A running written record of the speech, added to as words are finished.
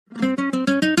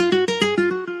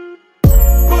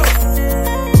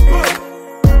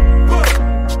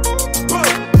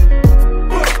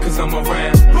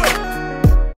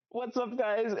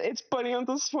guys, it's Bunny on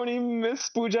this morning. Miss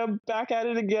Pooja back at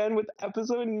it again with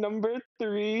episode number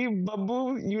 3.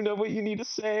 Babu, you know what you need to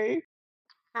say.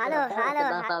 Hello,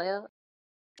 hello, hello.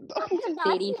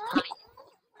 तेरी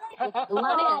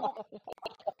तुम्हारे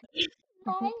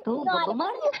तू बब्बू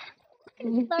मार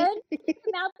Learn your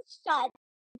mouth shut.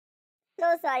 So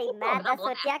sorry, मैं तो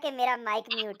सोचा कि मेरा mic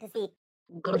mute सी.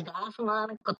 गुरदास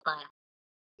मान कुत्ता है.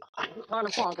 कौन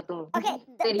फोन कर तू? Okay,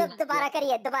 दोबारा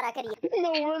करिए. No,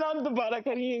 we're not dobara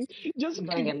kareenge. Just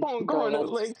Bang honk on it.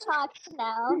 Like, Talk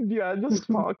now. yeah, just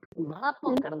talk. बड़ा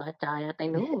फोन करना चाहे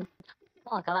तैनू.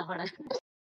 फोन करा पड़ा.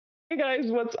 Hey guys,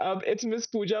 what's up? It's Miss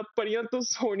Pooja Pariyanto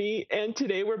Soni, and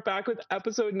today we're back with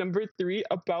episode number 3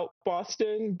 about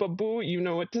Boston. Babu, you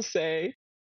know what to say.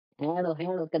 Hello,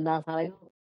 ਕਿੱਦਾਂ ਸਾਰੇ?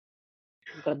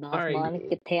 ਗੁਰਦਾਸ ਮਾਨ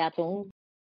ਕਿੱਥੇ ਆ ਤੂੰ?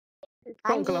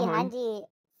 ਹਾਂਜੀ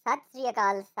ਸਤਿ ਸ੍ਰੀ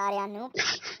ਅਕਾਲ ਸਾਰਿਆਂ ਨੂੰ.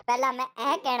 ਪਹਿਲਾਂ ਮੈਂ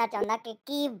ਇਹ ਕਹਿਣਾ ਚਾਹੁੰਦਾ ਕਿ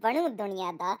ਕੀ ਬਣੂ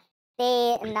ਦੁਨੀਆ ਦਾ ਤੇ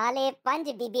ਨਾਲੇ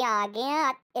 5 ਬੀਬੀਆਂ ਆ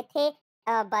ਗਈਆਂ ਇੱਥੇ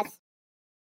ਬਸ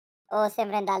ਉਹ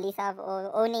ਸਿਮਰਨਦਾਲੀ ਸਾਹਿਬ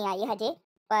ਉਹ ਨਹੀਂ ਆਈ ਹਜੇ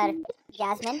ਪਰ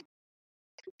Jasmine.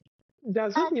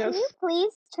 Jasmine, yes. Can you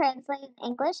please translate in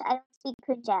English? I don't speak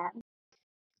Punjab.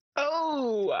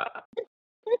 Oh,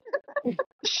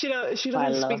 she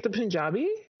doesn't speak the Punjabi?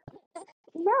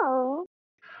 No.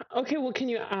 Okay, well,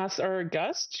 can you ask our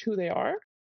guest who they are?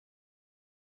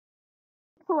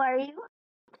 Who are you?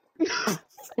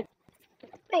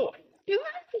 Oh, this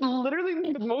is literally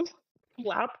the most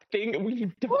slapped thing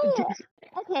we've done.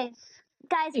 Okay,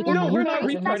 guys, we No, have we're a not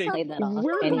very restarting. special.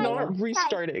 We're not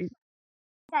restarting.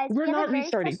 Guys, We're we have not a very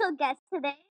restarting. special guest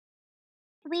today.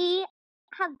 We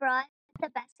have brought the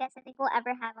best guest I think we'll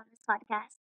ever have on this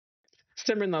podcast.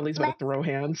 Simran Lali's about to throw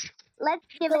hands.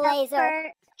 Let's give it up for.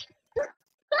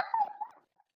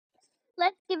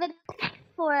 Let's give it up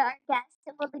for our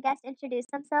guest. Will the guest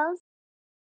introduce themselves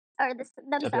or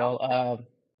themselves? Y'all,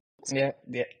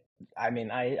 yeah. I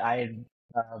mean, I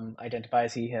identify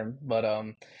as he/him, but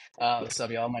what's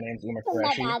up, y'all? My name's Umer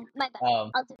Qureshi. My bad.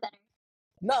 I'll do better.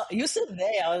 No, you said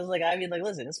they. I was like,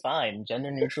 listen, it's fine.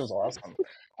 Gender neutral is awesome.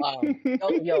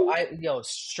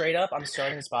 Straight up, I'm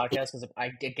starting this podcast because I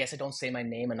guess I don't say my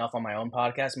name enough on my own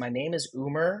podcast. My name is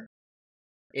Umer.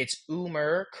 It's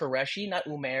Umer Qureshi, not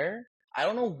Umer. I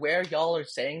don't know where y'all are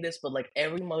saying this, but like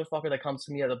every motherfucker that comes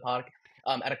to me at a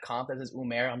at a comp that says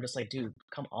Umer, I'm just like, dude,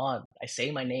 come on. I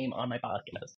say my name on my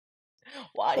podcast.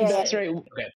 Why? That's right.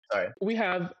 Okay, sorry. We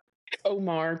have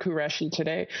Omar Qureshi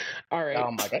today. All right.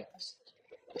 Oh my god.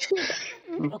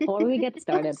 Before we get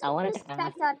started, I wanted to ask.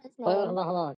 Respect on his name.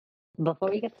 Hold on. Before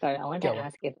we get started, I wanted to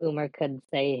ask if Umer could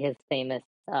say his famous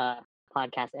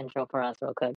podcast intro for us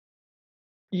real quick.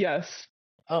 Yes.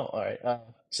 Oh, all right.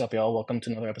 What's up, y'all? Welcome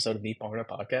to another episode of the Bhangra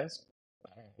Podcast.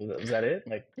 Is that it?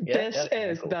 Like, yeah, this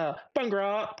is cool. the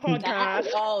Bhangra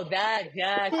Podcast. That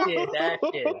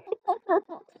shit.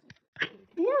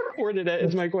 Who recorded it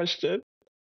is my question.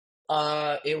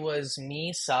 It was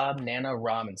me, Saab, Nana,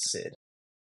 Ram, and Sid.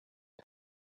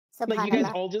 Like you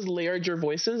guys all just layered your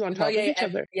voices on top of each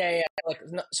other. Yeah. Like,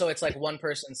 so it's like one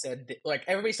person said, like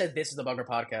everybody said, this is the Bhangra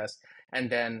Podcast,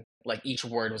 and then like each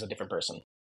word was a different person.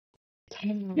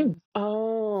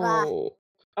 Oh,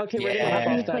 okay. We're gonna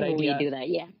have that idea. We do that,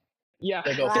 yeah. Yeah,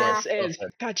 go for this it. is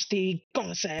Gajjdi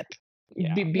gossip.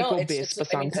 Yeah. Biko it's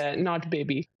basante, not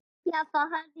baby. Yeah,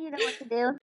 Fahad, you know what to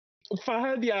do.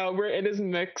 Fahad, yeah, we're in his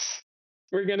mix.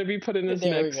 We're gonna be put in his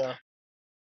There mix. we go.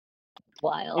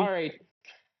 Wild.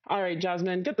 All right,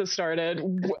 Jasmine, get this started.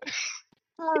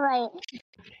 All right.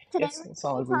 Today It's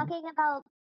we're talking about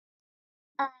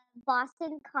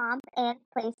Boston comp and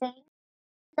placing.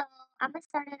 So I'm gonna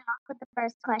start it off with the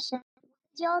first question. What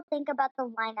did y'all think about the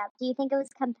lineup? Do you think it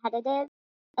was competitive?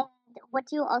 And what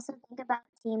do you also think about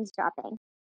teams dropping?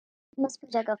 Miss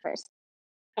Pooja, go first.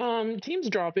 Teams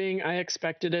dropping, I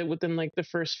expected it within like the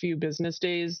first few business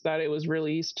days that it was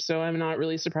released, so I'm not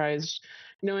really surprised.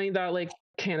 Knowing that like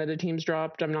Canada teams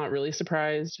dropped, I'm not really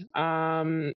surprised.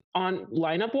 On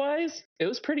lineup wise, it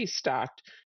was pretty stacked.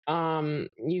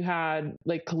 You had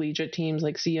like collegiate teams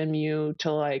like CMU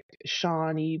to like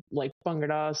Shawnee, like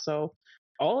Bhangra. So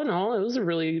all in all, it was a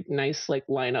really nice like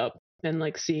lineup. And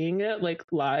like seeing it like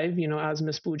live, you know, as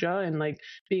Miss Pooja and like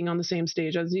being on the same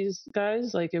stage as these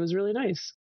guys, like it was really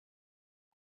nice.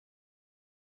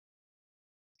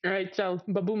 All right, so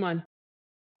Babu man,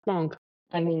 bonk.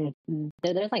 I mean,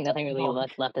 there's like nothing really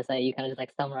left to say. You kind of just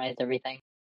like summarized everything.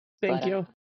 Thank you.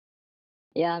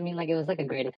 Yeah, I mean, like it was like a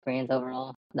great experience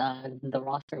overall. The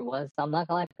roster was, I'm not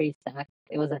gonna lie, pretty stacked.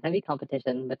 It was a heavy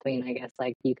competition between, I guess,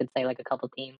 like you could say like a couple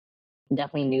teams.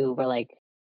 Definitely knew we're like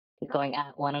going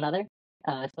at one another,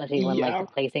 especially when like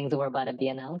the placings were about to be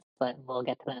announced. But we'll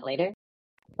get to that later.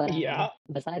 But Yeah.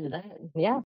 besides that,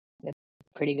 yeah, it's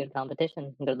pretty good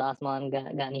competition. Gurdasman got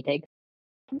any takes?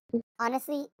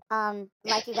 Honestly,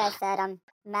 like you guys said,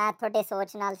 मैं थोड़े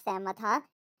सोच नाल सहमत हाँ,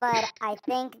 but I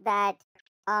think that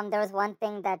there was one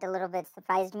thing that a little bit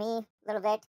surprised me a little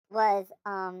bit was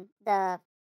the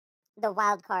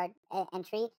wild card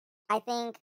entry. I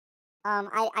think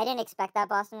I didn't expect that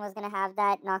Boston was gonna have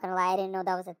that. Not gonna lie, I didn't know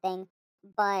that was a thing.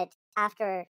 But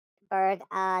after Berg,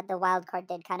 the wild card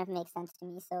did kind of make sense to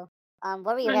me. So,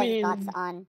 what were your I guys' thoughts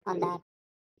mean, on that?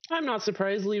 I'm not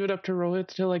surprised. Leave it up to Rohit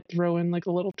to like throw in like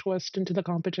a little twist into the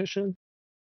competition.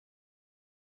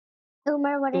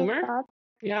 Umer, what are your Umer? thoughts?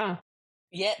 Yeah.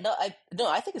 Yeah,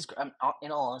 I think it's.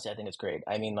 In all honesty, I think it's great.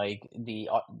 I mean, like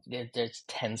there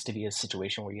tends to be a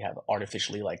situation where you have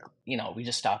artificially like we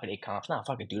just stop at 8 comps. Nah,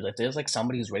 fucking dude, like there's like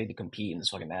somebody who's ready to compete and is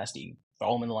fucking nasty.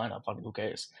 Throw them in the lineup. Fucking who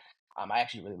cares? I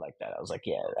actually really like that. I was like,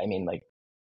 yeah. I mean, like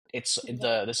it's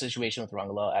the situation with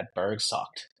Rangala at Berg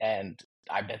sucked, and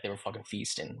I bet they were fucking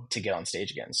feasting to get on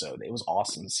stage again. So it was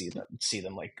awesome to see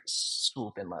them like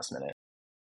swoop in last minute.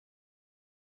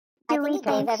 I Do think we it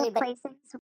gave think the everybody.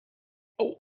 placings?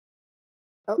 Oh,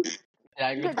 Oh, Did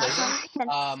I agree with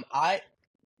Gurdasman, placing?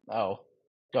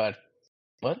 Go ahead.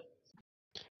 What?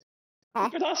 huh?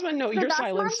 Gurdasman, no, you're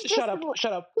silenced. Shut up.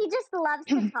 Shut up. he just loves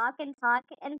to talk and talk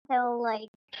until like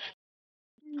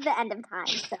the end of time.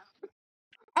 So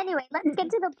anyway, let's get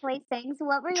to the placings.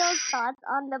 What were y'all's thoughts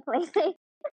on the placing?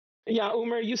 Yeah,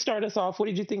 Umer, you start us off. What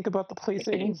did you think about the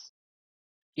placings?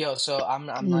 Yo, so I'm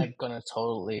like gonna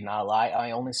totally not lie.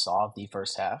 I only saw the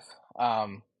first half.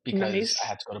 Because Nice. I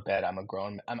had to go to bed. I'm a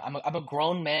grown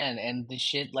man, and this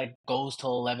shit like goes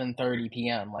till 11:30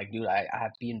 p.m. Like, dude, I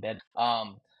have to be in bed.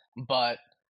 But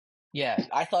yeah,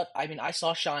 I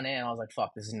saw Sean and I was like,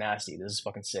 fuck, this is nasty. This is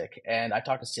fucking sick. And I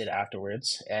talked to Sid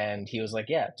afterwards, and he was like,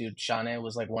 yeah, dude, Sean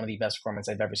was like one of the best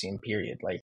performances I've ever seen. Period.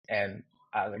 Like, and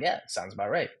I was like, yeah, sounds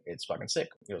about right. It's fucking sick.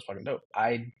 It was fucking dope.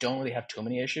 I don't really have too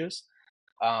many issues.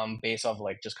 Based off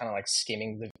like just kind of like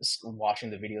watching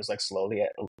the videos like slowly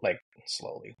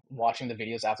watching the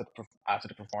videos after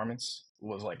the performance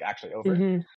was like actually over.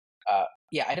 Mm-hmm.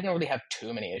 Yeah, I didn't really have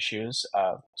too many issues.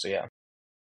 So yeah,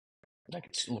 like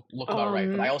it looked about right.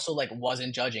 But I also like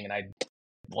wasn't judging and I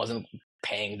wasn't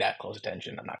paying that close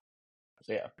attention. I'm not.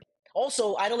 So yeah.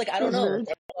 Also, I don't know.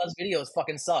 Those videos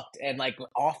fucking sucked and like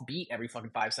off beat every fucking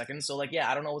 5 seconds. So like,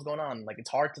 yeah, I don't know what's going on. Like, it's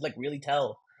hard to like really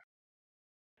tell.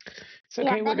 It's okay.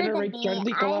 Yeah, we're better gonna than rate me.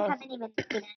 Gajjdi I haven't even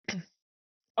seen it.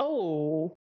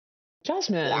 Oh,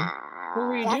 Jasmine. Yeah. What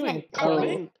were you Jasmine,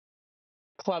 doing?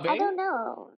 Clubbing? I don't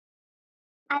know.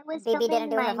 I was Bibi didn't filming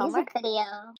do my her music homework? video.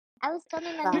 I was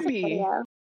filming my Wow. music Bibi. video.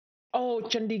 Oh,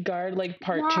 Chandigarh, like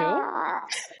part two? Yeah.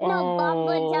 No,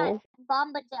 Oh,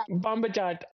 Bomba Jut.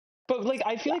 Bombajat. But like,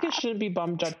 I feel like it shouldn't be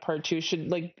Bombajat part two. It should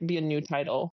like be a new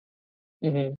title.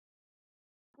 Mm-hmm.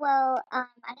 Well, I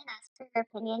didn't ask for your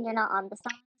opinion. You're not on the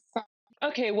song, so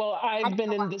Okay, well, I've don't been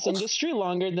know in why. this industry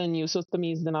longer than you, so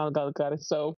tamiz din algalkar.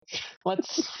 So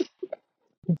let's.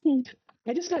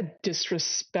 I just got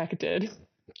disrespected.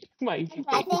 I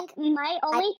Again, think my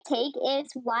only take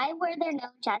is why were there no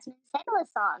Jasmine Sandler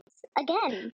songs?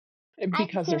 Again,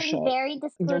 because I'm they're feeling shit. very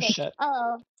They're discordant. shit.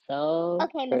 Oh, So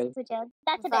okay, Miss true. Puja.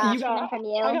 That's a bit Wow. You much coming got. from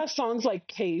I you. got songs like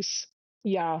Case.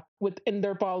 Yeah, with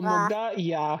Inderpal Wow. Mugga.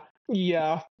 Yeah,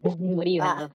 yeah, What do you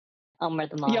Wow. have?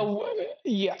 Amritaman.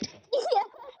 yeah.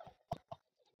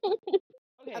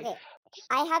 Okay, Okay.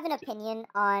 I have an opinion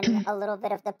on a little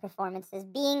bit of the performances.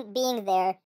 Being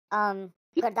there,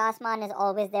 Gurdasman is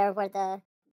always there where the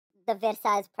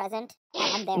Virsa is present.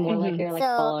 I'm there. More like you're like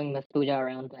So following Miss Puja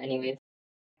around, anyways.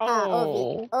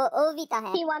 Oh. Ovi ka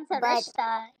hai. He wants a But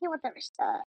rishta. He wants a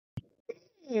rishta.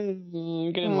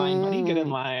 Get in line, buddy. Get in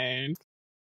line.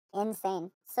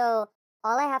 Insane. So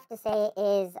all I have to say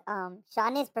is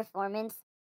Shawnee's performance.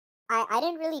 I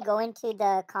didn't really go into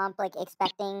the comp like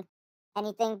expecting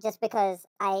anything just because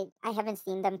I haven't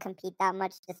seen them compete that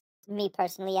much. Just me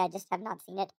personally, I just have not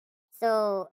seen it.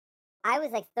 So I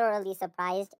was like thoroughly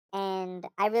surprised, and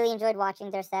I really enjoyed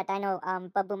watching their set. I know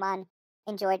Babuman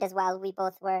enjoyed as well. We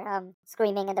both were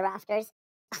screaming in the rafters,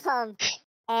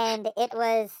 and it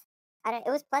was it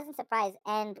was pleasant surprise.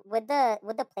 And with the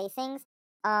placings,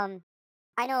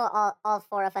 I know all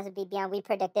four of us at BBM we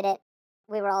predicted it.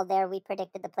 We were all there. We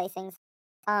predicted the placings,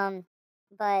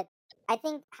 but I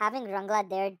think having Rangla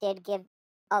there did give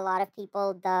a lot of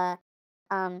people the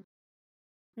um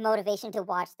motivation to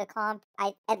watch the comp.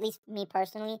 At least me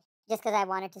personally, just because I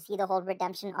wanted to see the whole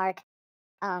redemption arc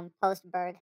post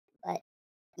Berg. But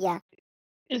yeah,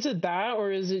 Is it that,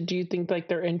 or is it? Do you think like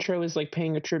their intro is like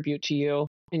paying a tribute to you,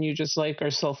 and you just like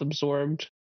are self-absorbed?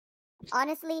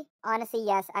 Honestly,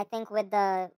 yes. I think with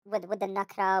the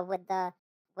nakra, with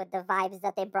the vibes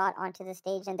that they brought onto the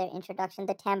stage and their introduction,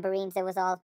 the tambourines, it was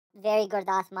all very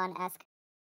Gurdasman esque.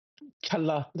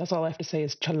 Challa. That's all I have to say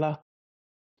is challa.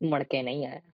 मुड़ के नहीं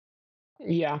आया.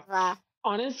 Yeah. Wow.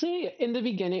 Honestly, in the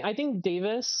beginning, I think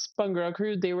Davis, Bhangra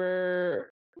Crew, they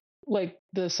were like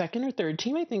the second or third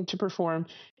team, I think, to perform.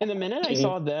 And the minute I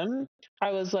saw them,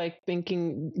 I was like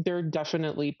thinking they're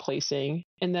definitely placing.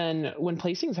 And then when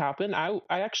placings happened, I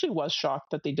actually was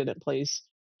shocked that they didn't place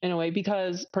in a way,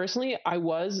 because personally, I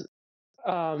was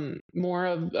more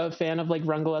of a fan of like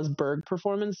Rungala's Berg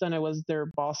performance than I was their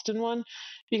Boston one,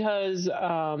 because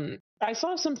I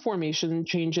saw some formation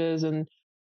changes, and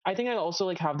I think I also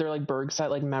like have their like Berg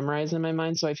set like memorized in my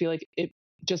mind, so I feel like it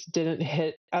just didn't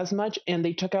hit as much, and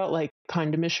they took out like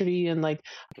kind of Mishri, and like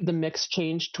the mix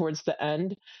changed towards the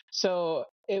end, so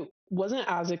it wasn't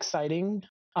as exciting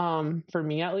for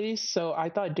me at least. So I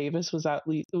thought Davis was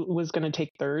going to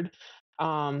take third,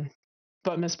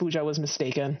 but Miss Pooja was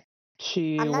mistaken.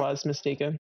 She I'm not was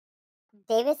mistaken.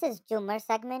 Davis's Jummer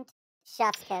segment,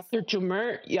 chef's kiss. Their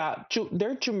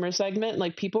their Jummer segment,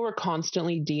 like people were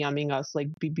constantly DMing us, like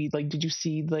BB, like did you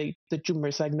see like the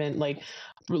Jummer segment, like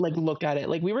look at it,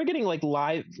 like we were getting like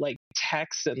live like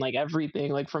texts and like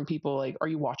everything, like from people like, are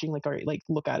you watching, like, all right, like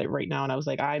look at it right now, and I was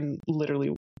like, I'm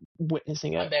literally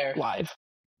witnessing I'm it there. live.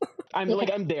 I'm Yeah.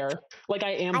 like, I'm there, like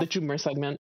I am the Jummer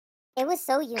segment. It was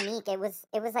so unique. It was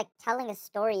like telling a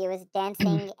story. It was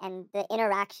dancing and the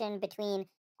interaction between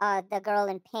the girl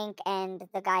in pink and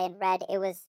the guy in red. It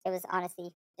was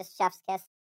honestly just chef's kiss.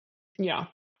 Yeah,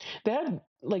 they had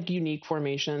like unique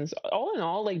formations. All in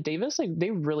all, like Davis, like they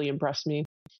really impressed me.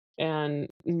 And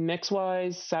mix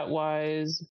wise, set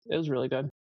wise, it was really good.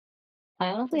 I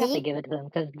honestly Do have to you, give it to them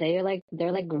because they're like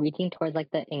reaching towards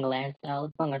like the England style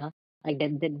of Bhangra. Like they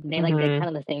like did Mm-hmm.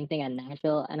 kind of the same thing at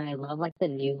Nashville, and I love like the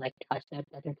new like touch that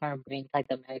they're trying to bring to like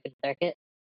the American circuit.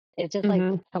 It's just like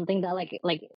Mm-hmm. something that like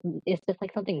it's just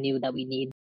like something new that we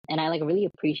need, and I like really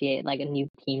appreciate like a new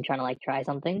team trying to like try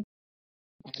something.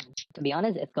 And to be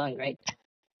honest, it's going great.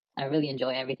 I really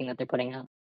enjoy everything that they're putting out.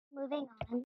 Moving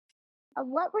on.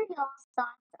 What were y'all's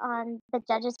thoughts on the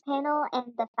judges panel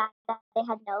and the fact that they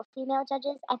had no female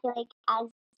judges? I feel like as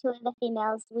two of the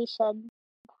females, we should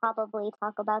probably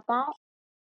talk about that.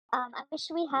 I wish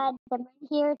we had Simran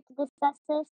here to discuss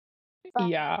this, but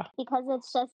Yeah. because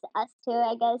it's just us two,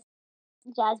 I guess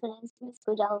Jasmine and Miss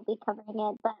Pooja will be covering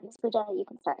it. But Miss Pooja, you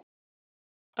can start.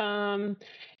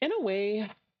 In a way,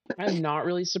 I'm not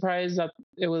really surprised that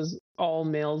it was all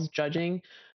males judging.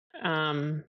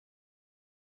 Um,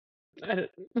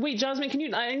 wait, Jasmine, can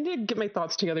you? I need to get my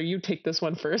thoughts together. You take this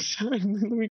one first. Let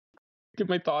me get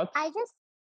my thoughts. I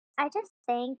just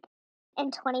think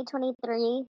in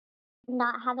 2023,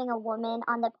 not having a woman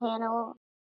on the panel,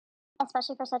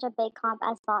 especially for such a big comp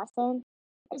as Boston,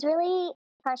 is really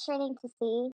frustrating to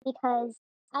see because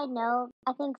I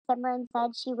think Simran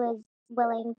said she was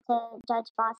willing to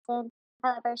judge Boston.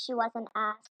 However, she wasn't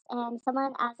asked. And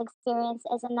someone as experienced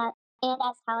as in that and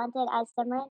as talented as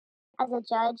Simran as a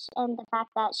judge, and the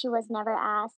fact that she was never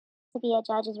asked to be a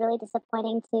judge is really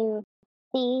disappointing to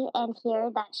see and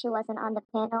hear that she wasn't on the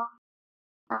panel.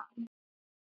 Um,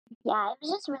 yeah, it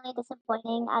was just really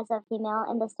disappointing as a female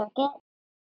in the circuit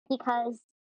because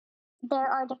there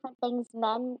are different things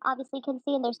men obviously can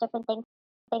see, and there's different things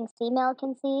female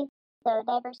can see. So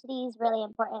diversity is really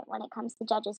important when it comes to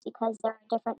judges because there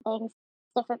are different things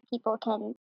different people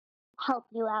can help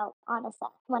you out on a set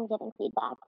when giving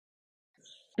feedback.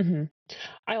 Mm-hmm.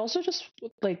 I also just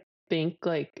like think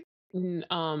like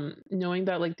knowing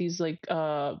that like these like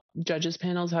judges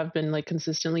panels have been like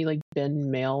consistently like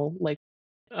been male, like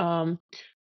um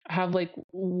have like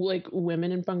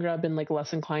women in Bhangra been like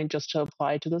less inclined just to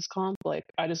apply to this comp? Like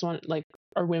I just want, like,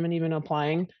 are women even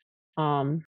applying?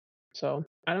 So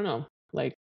I don't know.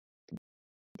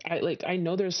 I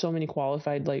know there's so many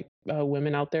qualified like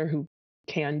women out there who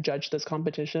can judge this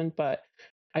competition, but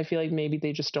I feel like maybe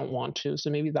they just don't want to. So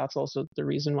maybe that's also the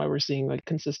reason why we're seeing like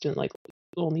consistent like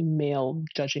only male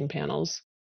judging panels.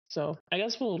 So I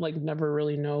guess we'll like never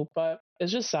really know, but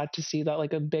it's just sad to see that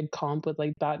like a big comp with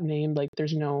like that name, like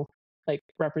there's no like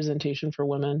representation for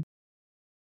women.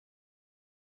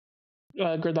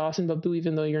 Gurdas and Babu,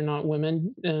 even though you're not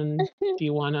women, and do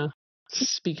you want to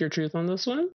speak your truth on this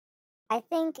one? I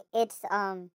think it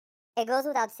goes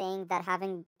without saying that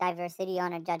having diversity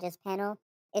on a judges panel,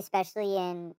 especially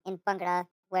in Bhangra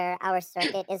where our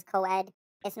circuit is co-ed,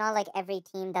 it's not like every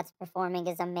team that's performing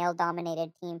is a male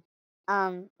dominated team,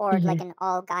 or Mm-hmm. like an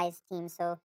all guys team.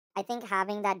 So I think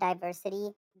having that diversity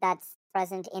that's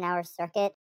present in our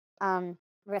circuit,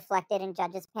 reflected in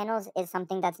judges panels is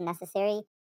something that's necessary.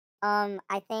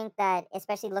 I think that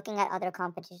especially looking at other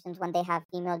competitions when they have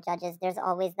female judges, there's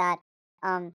always that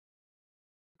um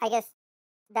I guess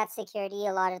that security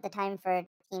a lot of the time for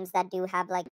teams that do have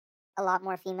like a lot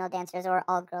more female dancers or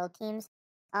all girl teams.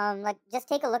 Like just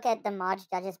take a look at the Maj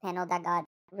judges panel that got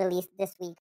released this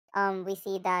week. We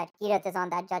see that Kirat is on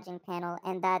that judging panel,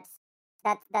 and that's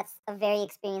a very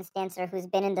experienced dancer who's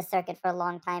been in the circuit for a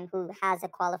long time, who has a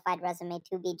qualified resume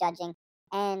to be judging.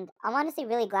 And I'm honestly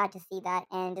really glad to see that,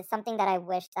 and it's something that I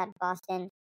wish that Boston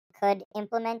could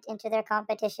implement into their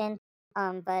competition.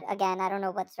 But again, I don't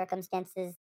know what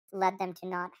circumstances led them to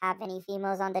not have any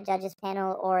females on the judges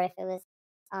panel, or if it was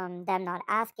them not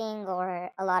asking, or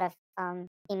a lot of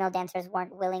female dancers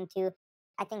weren't willing to.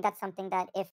 I think that's something that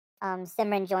if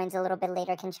Simran joins a little bit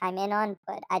later can chime in on,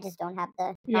 but I just don't have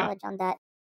the Yeah. knowledge on that.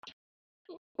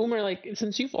 Umer, like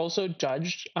since you've also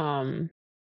judged, and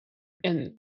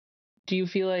do you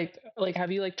feel like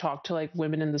have you like talked to like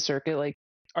women in the circuit? Like,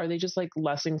 are they just like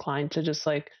less inclined to just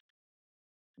like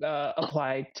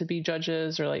apply to be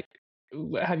judges, or like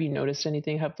have you noticed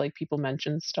anything? Have like people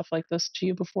mentioned stuff like this to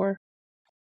you before?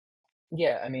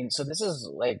 Yeah, I mean, so this is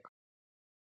like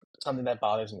something that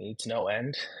bothers me to no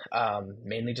end.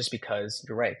 Mainly just because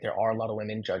you're right, there are a lot of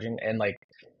women judging, and like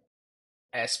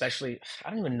especially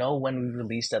I don't even know when we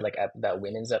released that that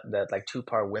women's that like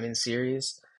 2-part women's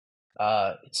series.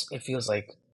 It feels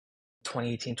like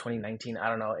 2018, 2019. I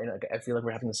don't know, and like, I feel like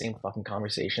we're having the same fucking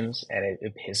conversations, and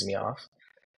it pisses me off.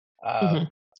 Mhm.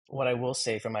 What I will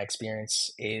say from my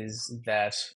experience is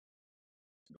that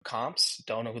comps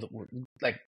don't know who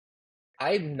like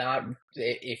I'm not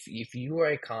if you are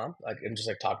a comp, like I'm just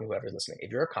like talking to whoever's listening. If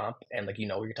you're a comp and like you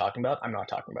know what you're talking about, I'm not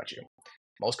talking about you.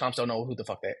 Most comps don't know who the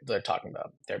fuck they're talking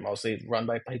about. They're mostly run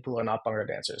by people who are not Bhangra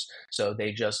dancers. So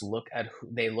they just look at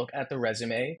the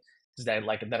resume that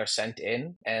are sent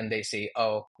in, and they see,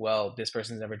 oh well, this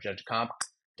person's never judged a comp,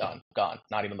 done, gone,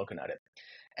 not even looking at it.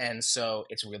 And so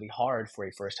it's really hard for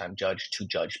a first time judge to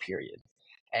judge, period.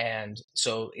 And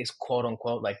so it's quote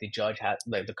unquote like the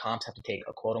comps have to take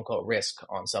a quote unquote risk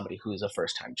on somebody who's a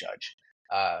first time judge.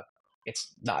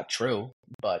 It's not true,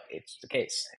 but it's the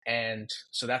case. And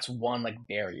so that's one like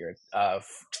barrier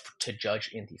to judge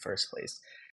in the first place.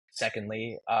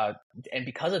 Secondly, and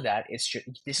because of that,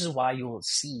 this is why you will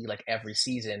see like every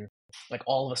season, like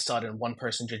all of a sudden one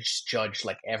person just judge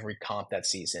like every comp that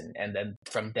season, and then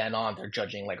from then on they're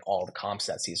judging like all the comps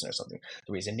that season or something.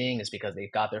 The reason being is because they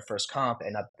got their first comp,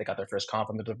 and they got their first comp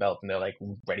under their belt, and they're like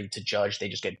ready to judge. They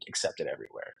just get accepted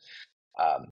everywhere.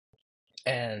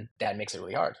 And that makes it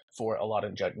really hard for a lot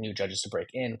of new judges to break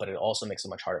in, but it also makes it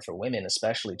much harder for women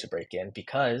especially to break in,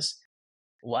 because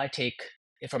why take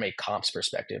it from a comps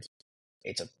perspective?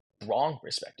 It's a wrong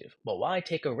perspective. But why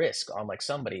take a risk on like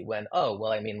somebody when, oh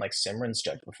well, I mean, like Simran's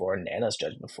judged before, Nana's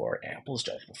judged before, Apple's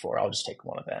judged before, I'll just take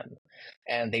one of them.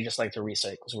 And they just like to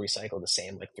recycle the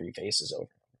same like 3 faces over.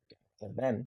 And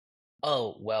then,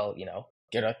 oh well,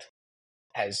 Gerrit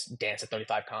has danced at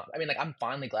 35 comp. I mean, like I'm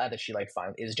finally glad that she like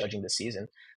finally is judging this season,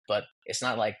 but it's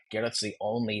not like Gerrit's the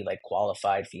only like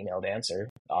qualified female dancer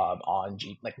on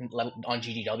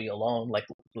GGW alone, like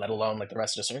let alone like the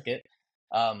rest of the circuit.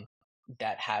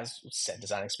 That has set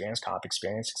design experience, comp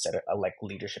experience, etc., like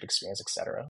leadership experience,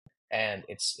 etc. And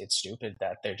it's stupid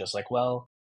that they're just like, well,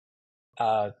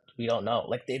 we don't know.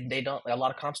 Like they don't. A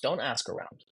lot of comps don't ask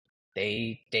around.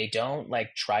 They don't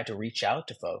like try to reach out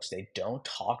to folks. They don't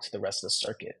talk to the rest of the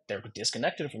circuit. They're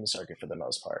disconnected from the circuit for the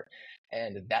most part,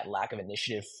 and that lack of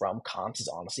initiative from comps is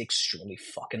honestly extremely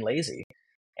fucking lazy.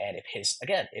 And it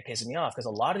pisses me off because a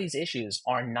lot of these issues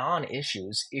are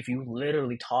non-issues if you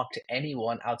literally talk to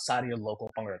anyone outside of your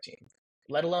local Bhangra team.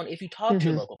 Let alone if you talk to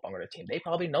your local Bhangra team, they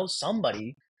probably know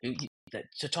somebody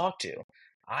to talk to.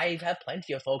 I have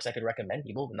plenty of folks I could recommend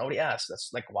people, but nobody asks.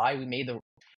 That's like why we made the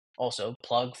also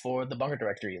plug for the Bhangra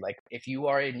directory. Like if you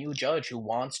are a new judge who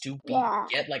wants to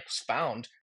get like found,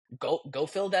 go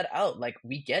fill that out. Like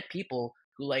we get people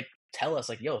who like tell us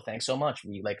like, yo, thanks so much.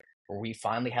 We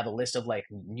finally have a list of like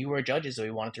newer judges that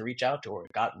we wanted to reach out to, or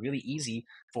it got really easy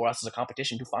for us as a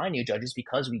competition to find new judges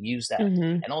because we use that.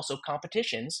 And also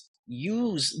competitions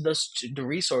use the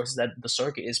resources that the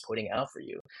circuit is putting out for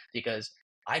you, because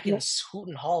I can hoot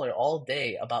and holler all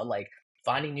day about like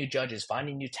finding new judges,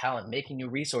 finding new talent, making new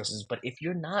resources. But if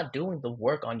you're not doing the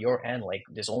work on your end, like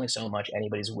there's only so much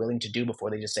anybody's willing to do before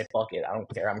they just say, fuck it, I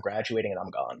don't care, I'm graduating and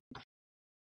I'm gone.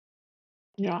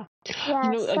 Yeah. Yeah,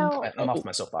 I'm off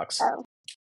my soapbox.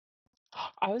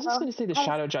 I was just going to say the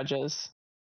shadow judges.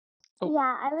 Yeah,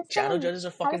 I was Shadow saying, judges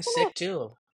are fucking sick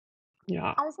too.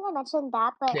 Yeah. I was gonna mention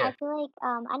that, but Yeah. I feel like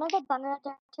I know the Bungalow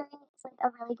Directory is like a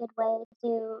really good way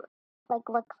to like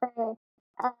look for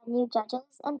new judges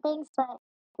and things. But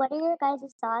what are your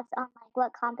guys' thoughts on like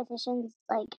what competitions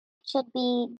like should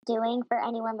be doing for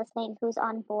anyone listening who's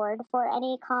on board for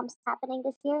any comps happening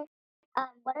this year?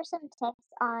 What are some tips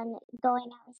on going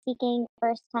out and seeking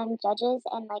first time judges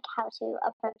and like how to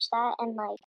approach that and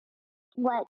like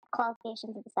what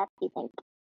qualifications and stuff do you think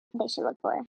they should look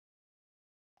for?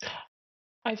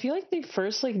 I feel like they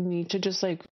first like need to just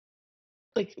like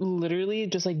literally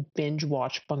just like binge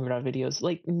watch Bhangra videos,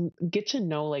 like get to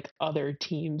know like other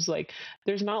teams. Like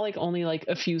there's not like only like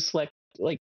a few select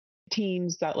like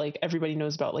teams that like everybody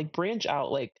knows about. Like branch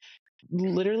out, like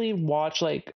literally watch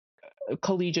like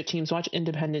collegiate teams, watch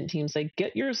independent teams, like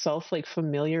get yourself like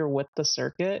familiar with the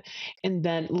circuit. And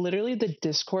then literally the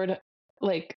Discord,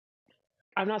 like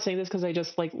I'm not saying this because I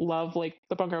just like love like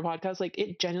the Bunker podcast. Like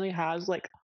it genuinely has like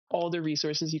all the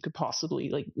resources you could possibly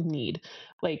like need.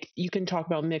 Like you can talk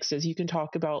about mixes, you can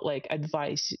talk about like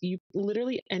advice, you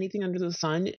literally anything under the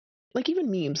sun. Like even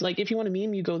memes. Like if you want a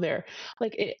meme, you go there.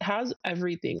 Like it has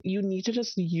everything. You need to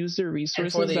just use the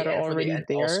resources that are already and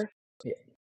also there. yeah.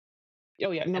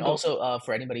 Oh yeah, no And go. also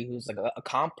for anybody who's like a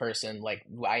comp person, like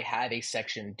I have a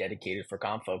section dedicated for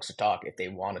comp folks to talk if they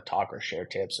want to talk or share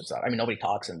tips or stuff. I mean, nobody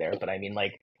talks in there, but I mean,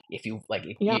 like if you like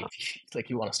Yeah. if like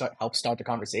you want to help start the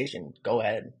conversation, go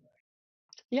ahead.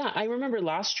 Yeah, I remember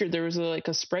last year there was like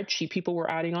a spreadsheet people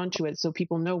were adding onto it so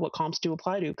people know what comps to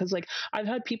apply to. Because like I've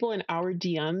had people in our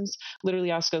DMs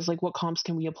literally ask us like what comps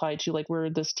can we apply to? Like we're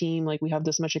this team, like we have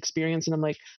this much experience, and I'm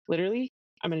like literally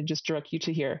I'm gonna just direct you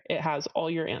to here. It has all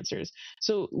your answers.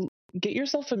 So get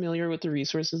yourself familiar with the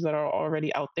resources that are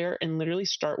already out there and literally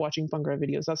start watching Bungra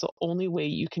videos. That's the only way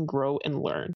you can grow and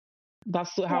learn.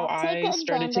 That's how Yeah, take I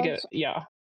started to get advantage. yeah.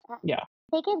 Yeah.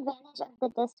 Take advantage of the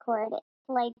Discord,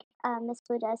 like Miss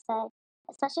Pooja said.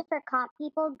 Especially for comp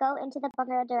people, go into the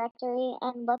Bungalow directory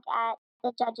and look at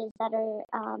the judges that are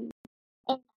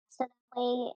in. So that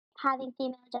way, having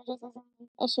female judges isn't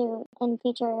an issue in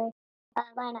future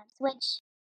lineups. Which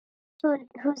who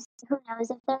knows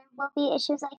if there will be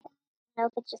issues like that? I don't know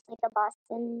if it's just like a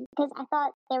Boston, because I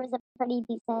thought there was a pretty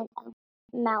decent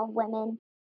amount of women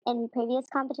in previous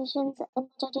competitions in the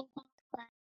judging panel,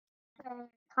 but for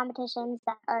competitions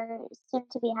that are soon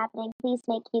to be happening, please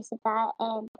make use of that.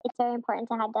 And it's very important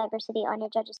to have diversity on your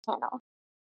judges panel.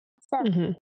 So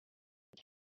Mm-hmm.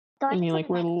 I going mean into like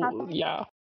the next we're topic, yeah.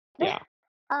 Yeah.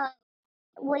 uh,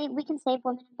 we can save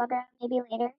women in bugger maybe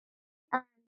later. Um,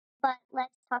 but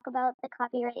let's talk about the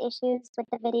copyright issues with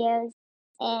the videos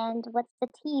and what's the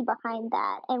tea behind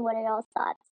that and what are y'all's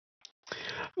thoughts?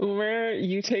 Umer,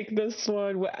 you take this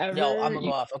one. Yo, I'm Whatever. gonna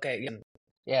go off. Okay,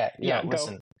 yeah. Yeah, go.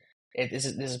 Listen, this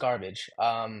is garbage.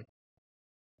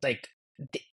 Like,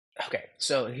 okay,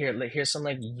 so here's some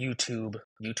like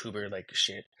YouTuber like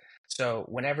shit. So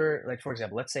whenever, like for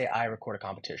example, let's say I record a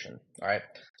competition, all right?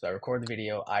 So I record the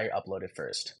video, I upload it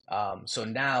first. So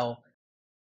now,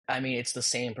 I mean, it's the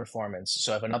same performance.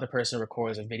 So if another person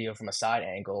records a video from a side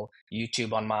angle,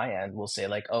 YouTube on my end will say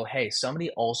like, oh hey, somebody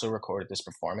also recorded this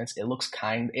performance. It looks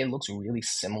really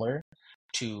similar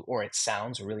to, or it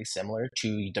sounds really similar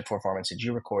to the performance that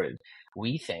you recorded.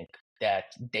 We think that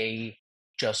they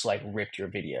just like ripped your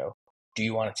video. Do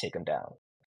you want to take them down?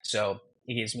 So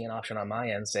it gives me an option on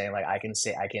my end saying like I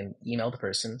can email the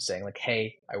person saying like,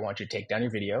 hey, I want you to take down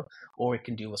your video, or it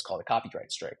can do what's called a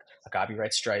copyright strike. A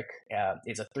copyright strike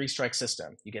is a 3-strike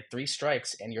system. You get 3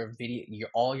 strikes and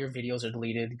all your videos are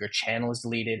deleted, your channel is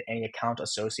deleted, any account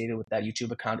associated with that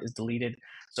YouTube account is deleted.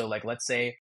 So like let's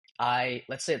say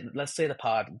the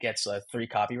pod gets 3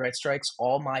 copyright strikes.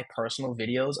 All my personal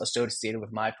videos associated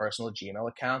with my personal Gmail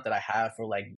account that I have for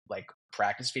like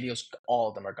practice videos, all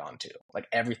of them are gone too. Like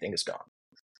everything is gone.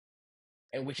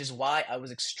 And which is why I was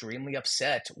extremely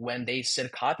upset when they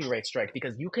said copyright strike,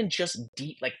 because you can just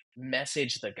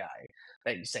message the guy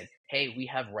that you said, hey, we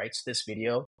have rights to this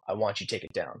video. I want you to take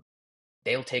it down.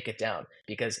 They'll take it down,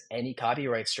 because any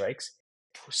copyright strikes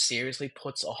seriously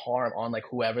puts a harm on like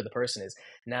whoever the person is.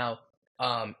 Now,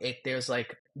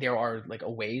 there are like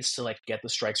a ways to like get the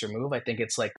strikes removed. I think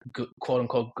it's like good, quote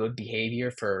unquote good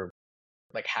behavior for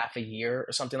like half a year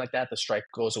or something like that. The strike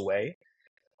goes away.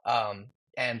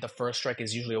 And the first strike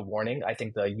is usually a warning. I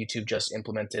think the YouTube just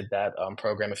implemented that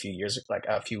program a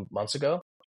few months ago.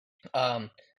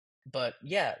 But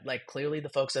yeah, like clearly the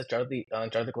folks at Jar the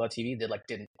Glow TV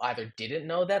didn't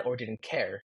know that or didn't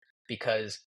care,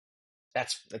 because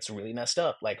that's really messed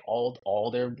up. Like all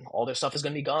their stuff is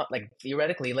gonna be gone. Like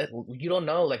theoretically, you don't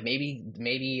know. Like maybe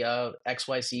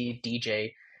XYZ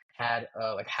DJ had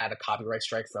a copyright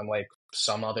strike from like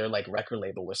some other like record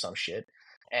label or some shit.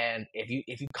 And if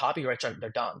you copyright strike, they're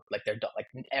done. Like they're done. Like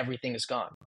everything is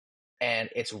gone, and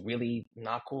it's really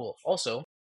not cool. Also,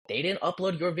 they didn't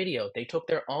upload your video. They took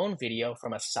their own video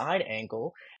from a side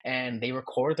angle and they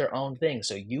recorded their own thing.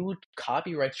 So you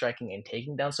copyright striking and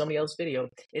taking down somebody else's video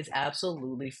is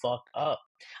absolutely fucked up.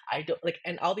 I don't like,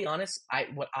 and I'll be honest. I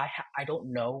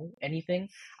don't know anything.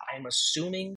 I'm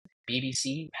assuming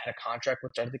BBC had a contract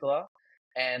with Jardigala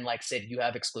and like said you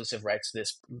have exclusive rights to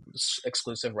this,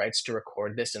 exclusive rights to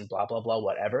record this and blah blah blah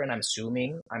whatever. And I'm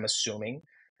assuming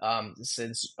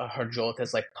since Harjot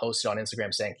has like posted on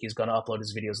Instagram saying he's gonna upload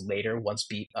his videos later once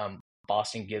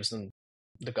Boston gives them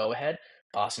the go ahead.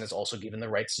 Boston has also given the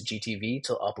rights to GTV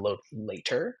to upload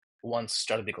later once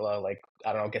Strategicala like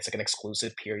I don't know gets like an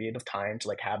exclusive period of time to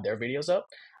like have their videos up.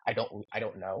 I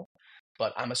don't know,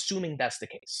 but I'm assuming that's the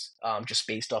case. Just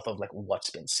based off of like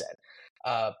what's been said.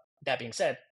 That being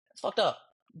said, it's fucked up,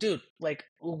 dude. Like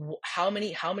how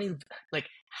many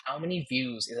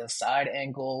views is a side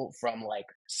angle from like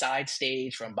side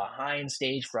stage, from behind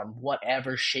stage, from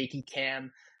whatever shaky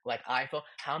cam like iPhone?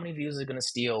 How many views is it gonna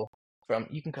steal from?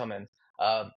 You can come in.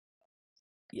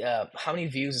 Yeah, how many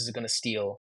views is it gonna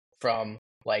steal from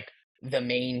like the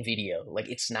main video? Like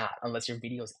it's not, unless your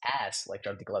video's ass like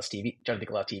Jardigala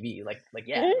TV. Like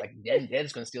yeah, like then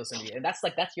it's gonna steal some views, and that's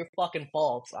your fucking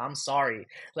fault. I'm sorry.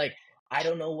 Like I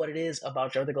don't know what it is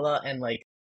about Jardigala and like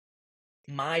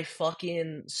my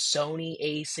fucking Sony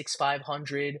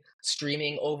A6500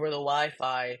 streaming over the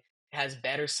Wi-Fi has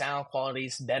better sound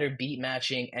qualities, better beat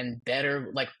matching, and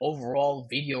better like overall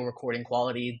video recording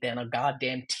quality than a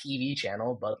goddamn TV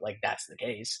channel. But like that's the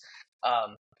case.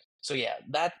 So yeah,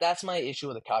 that's my issue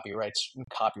with the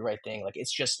copyright thing. Like it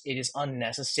is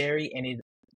unnecessary, and it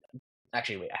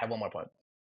actually wait. I have one more point.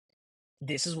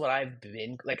 This is what I've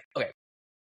been like. Okay,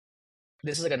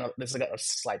 this is like a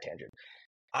slight tangent.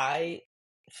 I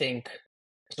think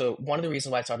so. One of the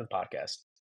reasons why I started the podcast,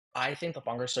 I think the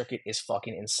Bhangra circuit is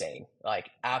fucking insane. Like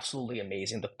absolutely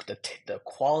amazing. The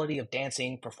quality of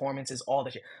dancing, performances, all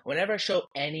that shit. Whenever I show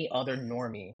any other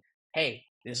normie, hey,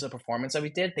 this is a performance that we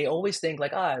did, they always think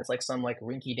like, it's like some like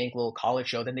rinky dink little college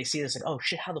show. Then they see this like, oh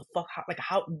shit, how the fuck,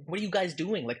 what are you guys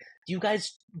doing? Like, do you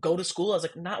guys go to school? I was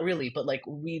like, not really, but like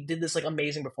we did this like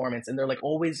amazing performance, and they're like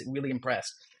always really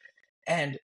impressed.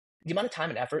 And the amount of time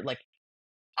and effort, like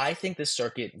I think this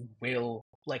circuit will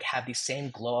like have the same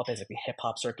glow up as like the hip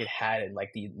hop circuit had in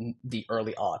like the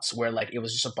early aughts, where like it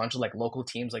was just a bunch of like local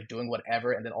teams like doing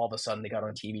whatever, and then all of a sudden they got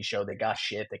on a TV show, they got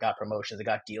shit, they got promotions, they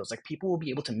got deals. Like people will be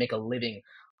able to make a living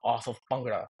off of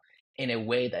Bhangra in a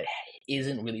way that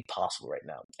isn't really possible right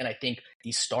now. And I think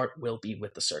the start will be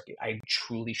with the circuit. I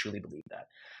truly, truly believe that.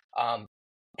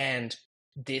 And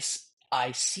this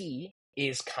I see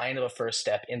is kind of a first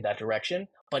step in that direction,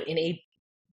 but in a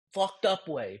fucked up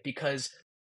way, because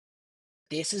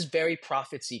this is very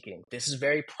profit seeking. This is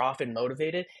very profit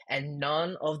motivated, and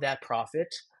none of that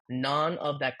profit, none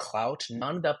of that clout,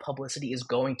 none of that publicity is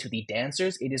going to the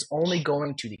dancers. It is only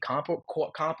going to the comp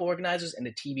organizers and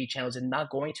the TV channels, and not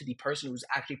going to the person who's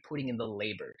actually putting in the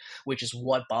labor, which is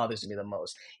what bothers me the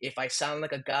most. If I sound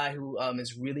like a guy who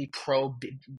is really pro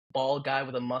bald guy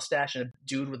with a mustache and a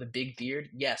dude with a big beard,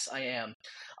 yes, I am.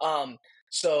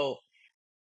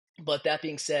 But that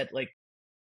being said, like,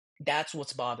 that's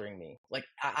what's bothering me. Like,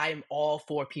 I'm all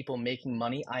for people making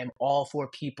money. I'm all for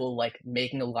people, like,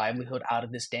 making a livelihood out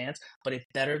of this dance. But it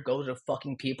better go to the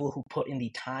fucking people who put in the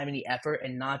time and the effort,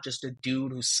 and not just a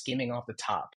dude who's skimming off the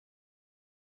top.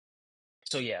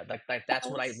 So, yeah, like that's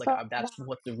what that's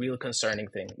what the real concerning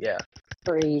thing. Yeah.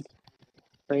 Breed.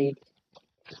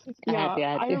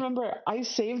 Yeah, I remember I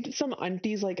saved some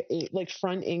aunties like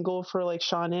front angle for like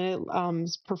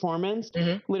Shauna's performance.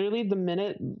 Mm-hmm. Literally the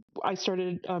minute I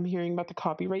started hearing about the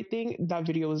copyright thing, that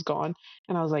video was gone,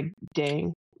 and I was like,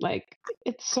 dang, like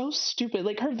it's so stupid.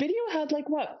 Like her video had like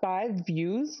what, 5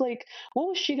 views? Like what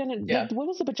was she gonna? Yeah. Like, what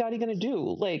was the Gajjdi gonna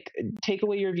do? Like take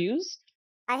away your views?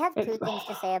 I have 2 things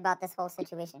to say about this whole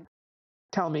situation.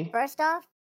 Tell me. First off,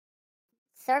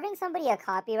 serving somebody a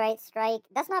copyright strike,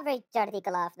 that's not very Chaddi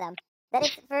Kala of them. That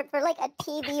is for like a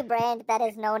TV brand that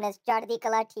is known as Chaddi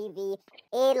Kala TV.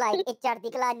 Like it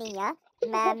Chaddi Kala nahi hai.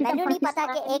 Mainu nahi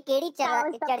pata ki ek kedi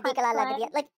Chaddi Kala lag rahi hai.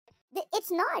 Like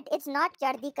it's not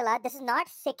Chaddi Kala. This is not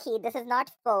Sikhi. This is not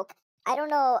folk. I don't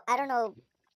know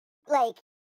like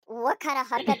what kind of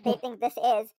harkat they think this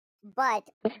is. But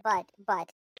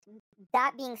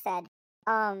that being said,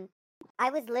 I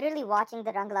was literally watching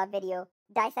the Rangla video,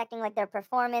 dissecting like their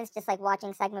performance, just like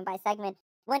watching segment by segment,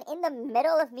 when in the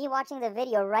middle of me watching the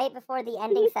video, right before the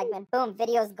ending segment, boom,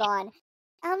 video's gone.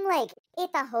 I'm like,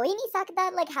 "Eta ho hi nahi sakta."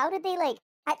 Like, how did they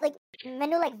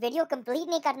menu video complete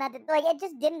nahi karna? Like, it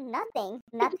just did nothing.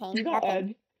 You got Nothing.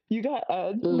 Ed. You got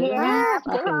Ed. Literally What?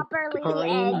 fucking Properly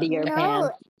creamed your No,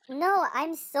 pants. no,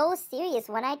 I'm so serious.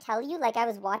 When I tell you, like, I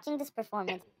was watching this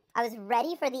performance, I was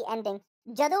ready for the ending.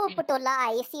 ਜਦੋਂ ਉਹ ਪਟੋਲਾ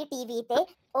ਆਈ ਸੀ TV ਤੇ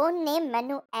ਉਹਨੇ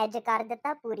ਮੈਨੂੰ as ਕਰ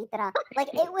ਦਿੱਤਾ ਪੂਰੀ ਤਰ੍ਹਾਂ.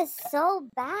 Like, it was so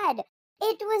bad.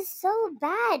 It was so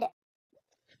bad.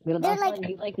 They're like,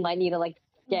 You might need to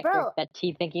check bro, your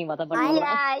cheat thinking about the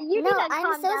Yeah, you No, need to I'm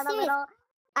calm so down a serious. little.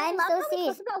 I I'm love so how we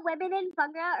serious. talked about women in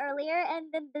Bhangra earlier,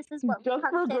 and then this is what Just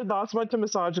for comes in. Gurdasma to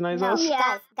misogynize No, us.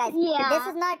 Yeah. guys, Yeah.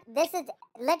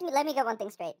 let me get one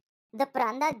thing straight. The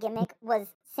Pranda gimmick was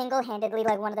single-handedly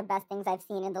like one of the best things I've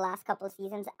seen in the last couple of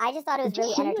seasons. I just thought it was Just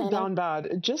really say you're entertaining. down bad.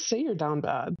 Just say you're down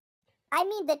bad. I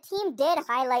mean, the team did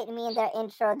highlight me in their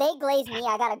intro. They glazed me,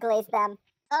 I gotta glaze them.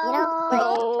 You know? Like,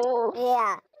 Oh, No.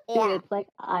 yeah. Dude, it's like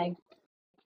I'm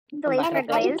glaze not for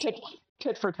gonna say glaze. it.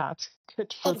 Tit for tat.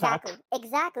 Tit for tat.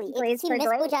 Exactly. Glaze for Miss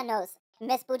glaze. Pooja knows.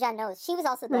 Miss Pooja knows. She was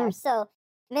also there, so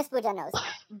Miss Pooja knows.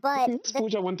 But Miss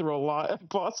Pooja went through a lot at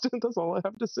Boston. That's all I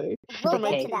have to say. we'll From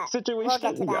get my to that. situation, We'll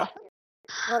get to yeah. that.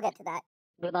 We'll get to that.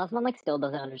 But Osman still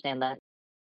doesn't understand that.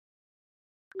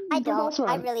 I don't.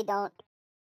 I Gurdasma, really don't.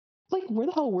 like, where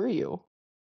the hell were you?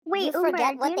 Wait, You Umer,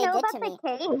 forget do what you they know did about to the me.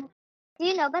 cake? Do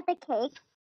you know about the cake?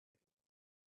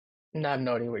 No, I have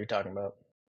no idea what you're talking about.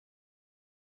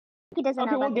 He doesn't know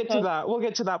Okay, about we'll the get cake. to that. We'll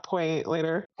get to that point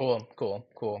later. Cool.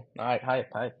 All right,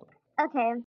 hi.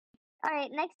 Okay. All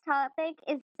right, next topic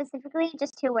is specifically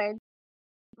just 2 words.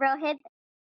 Rohit,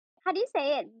 how do you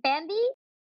say it? Bambi?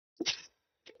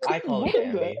 I call What it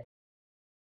is Bambi.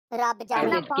 Rab I Jana.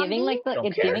 really It's giving Bambi? don't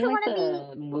it's care. giving I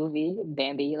also the movie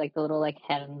Bambi, the little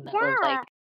hen that was Yeah.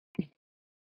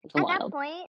 it's At wild. that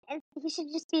point, he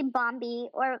should just be Bombi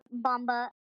or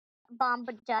Bomba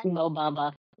Jut. No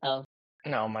Bamba. Oh,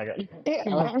 No, my God.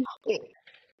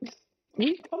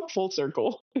 We've come full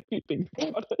circle, if you think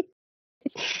about it.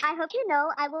 I hope you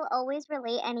know I will always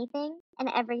relate anything and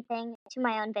everything to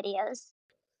my own videos.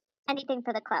 Anything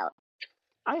for the clout.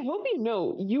 I hope you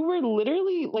know you were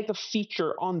literally like a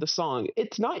feature on the song.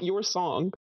 It's not your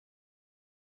song.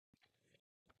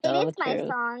 It oh, is my true.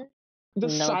 song. The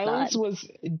No, it's silence not. was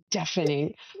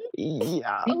deafening.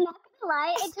 Yeah, I'm not gonna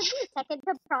lie, it took me a second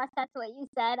to process what you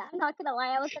said. I'm not gonna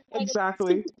lie, I wasn't paying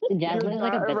exactly. Jasmine is You're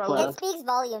a that bit irrelevant. slow. It speaks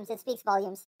volumes. It speaks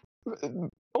volumes.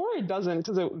 Or it doesn't,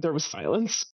 because there was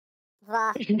silence.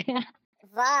 Vah.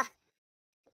 Vah.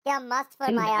 Kya mast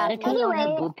farmaya aapne. Attitude on her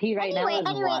Anyway, booty right now is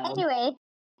wild.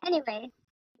 Anyway.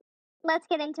 Let's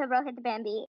get into Rohit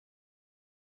Bambi.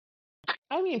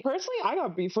 I mean, personally, I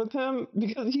got beef with him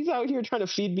because he's out here trying to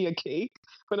feed me a cake,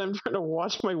 but I'm trying to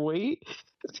watch my weight.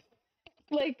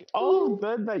 Like, all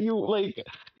good that you,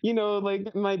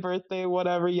 like my birthday,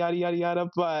 whatever, yada, yada, yada.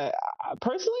 But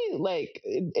personally,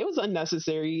 it was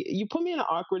unnecessary. You put me in an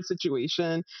awkward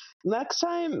situation. Next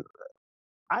time,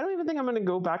 I don't even think I'm going to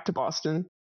go back to Boston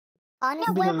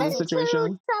Honestly, because of the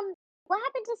situation. What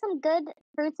happened to some good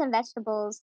fruits and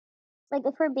vegetables? Like,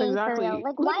 if we're being for Exactly. real,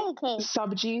 like why a cake?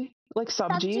 Sabji,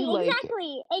 Sabji, like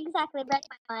exactly. Read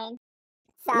my mind.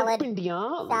 salad.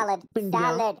 pindiyan, Salad. pindiyan,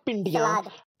 Salad. pindiyan,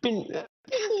 Salad.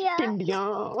 India.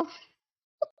 pindiyan.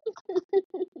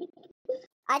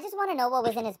 I just want to know what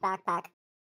was in his backpack.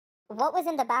 What was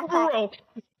in the backpack?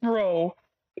 Bro,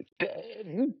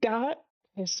 that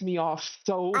pissed me off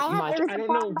so much. I don't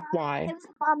know why. It was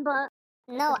Bomba.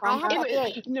 No, I have a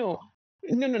theory. No.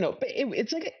 But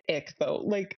it's like an ick though.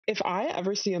 Like, if I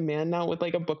ever see a man now with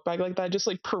like a book bag like that, just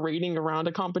like parading around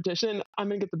a competition, I'm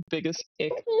gonna get the biggest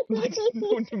ick. Like,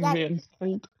 known to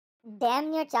mankind.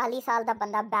 Damn near 40 saal da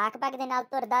banda backpack de naal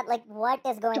turda. Like, what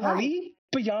is going on? Charlie?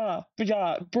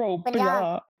 Bro,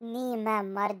 Baya. Nee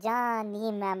main mar ja.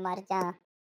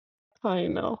 I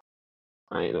know.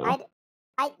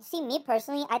 I see, me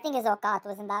personally, I think his Okat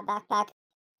was in that backpack.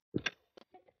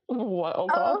 What?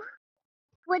 Okay. Oh,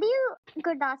 what do you,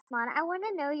 Gurdasman? I want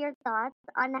to know your thoughts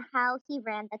on how he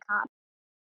ran the comp.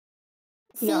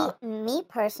 See, Yeah. me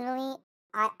personally,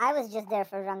 I was just there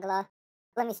for Rangla.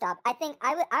 Let me stop. I think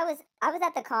I was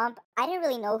at the comp. I didn't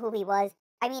really know who he was.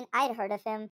 I mean, I'd heard of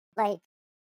him. Like,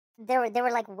 there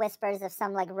were like whispers of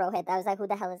some like Rohit. I was like, who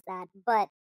the hell is that? But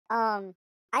I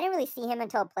didn't really see him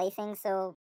until placing.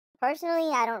 So personally,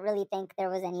 I don't really think there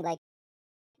was any like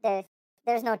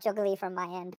there's no juggly from my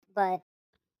end. But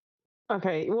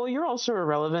Okay, well, you're also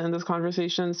irrelevant in this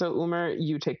conversation, so Umer,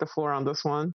 you take the floor on this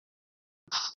one.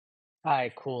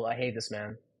 Alright, cool. I hate this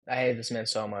man. I hate this man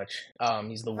so much.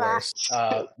 He's the Vah. worst.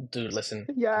 Dude, listen.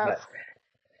 Yes.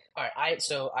 All right,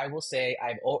 so I will say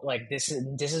this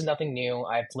is nothing new.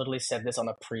 I've literally said this on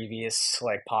a previous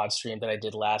like pod stream that I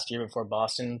did last year before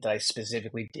Boston that I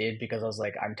specifically did because I was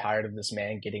like, I'm tired of this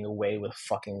man getting away with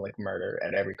fucking like murder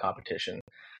at every competition.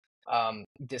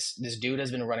 This dude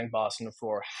has been running Boston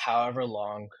for however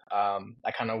long.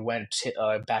 I kind of went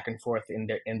back and forth in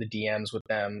the DMs with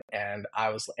them, and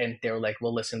they were like,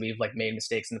 "Well, listen, we've like made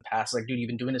mistakes in the past." Like, dude, you've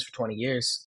been doing this for 20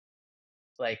 years.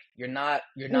 Like, you're not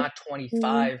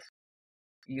 25.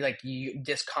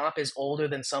 This comp is older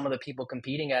than some of the people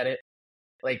competing at it.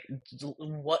 Like,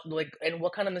 what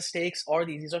kind of mistakes are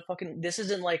these? These are fucking. This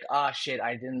isn't like, shit,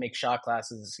 I didn't make shot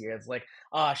classes this year. It's like,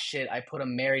 shit, I put a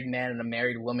married man and a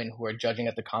married woman who are judging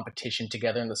at the competition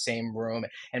together in the same room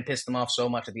and pissed them off so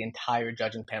much that the entire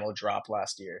judging panel dropped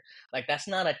last year. Like, that's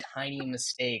not a tiny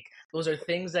mistake. Those are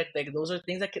things that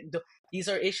these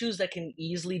are issues that can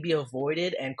easily be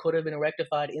avoided and could have been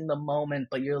rectified in the moment.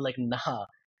 But you're like, nah,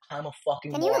 I'm a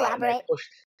fucking. Can you elaborate?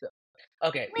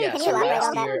 Okay, Wait, yeah. can So you elaborate last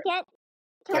on that? year.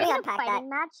 Can we Yeah. get a Unpack fighting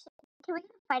match? Can we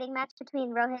get a fighting match between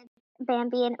Rohit,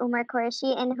 Bambi, and Umer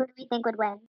Qureshi? And who do we think would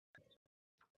win?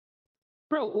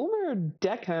 Bro, Umer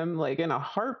deck him like in a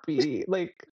heartbeat.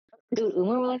 Like, Dude,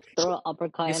 Umer would like throw an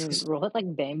uppercut, This and is- Rohit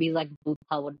like Bambi's like boot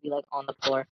pile would be like on the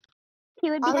floor. He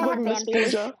would be All I like want to Miss Bambi.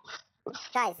 Pooja.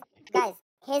 guys,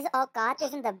 his aukat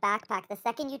is in the backpack. The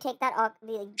second you take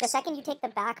the second you take the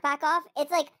backpack off, it's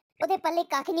like, "Ode palle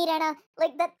kakh nahi rehna."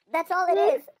 Like that's all it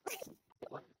is.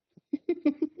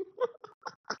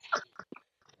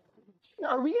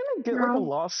 Are we gonna get like a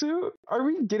lawsuit? Are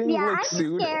we getting Yeah, like I'm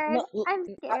sued? scared. No,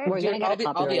 I'm scared. We're gonna get a I'll be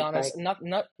copyright honest. strike.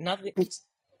 Nothing.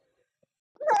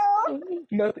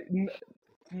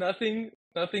 No.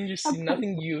 Nothing you see,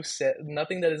 nothing you said,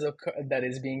 nothing that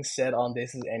is being said on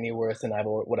this is any worse than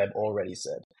what I've already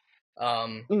said.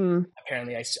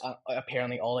 Apparently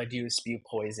all I do is spew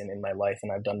poison in my life,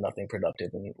 and I've done nothing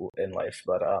productive in life.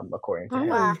 But according to him,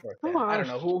 Wow. or them. I don't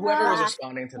know whoever was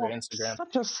responding to their Instagram.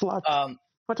 Such a slut.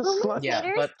 Such a Women slut. Yeah,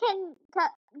 haters but- can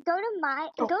go to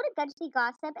Gajjdi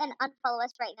Gossip and unfollow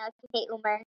us right now if you hate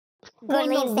Umer.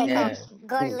 Gurleen Seiko. Yeah.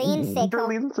 Gurleen Seiko.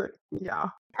 Gurleen Seiko. Yeah.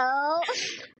 Oh.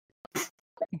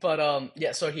 But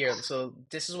yeah. So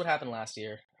this is what happened last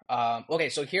year. Okay,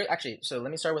 so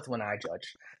let me start with when I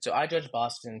judged. So I judged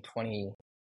Boston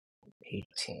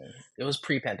 2018. It was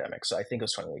pre-pandemic, so I think it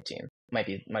was 2018. Might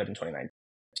have been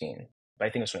 2019, but I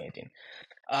think it was 2018.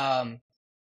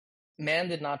 Man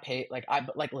did not pay.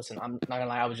 Listen, I'm not gonna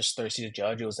lie. I was just thirsty to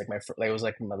judge. It was like my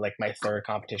third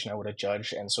competition I would have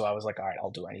judged, and so I was like, all right, I'll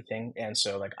do anything. And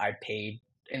so like I paid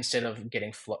instead of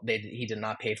getting. He did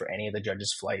not pay for any of the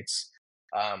judges' flights,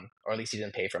 or at least he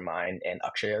didn't pay for mine and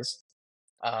Akshaya's.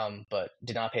 But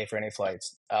did not pay for any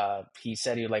flights. He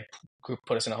said he would like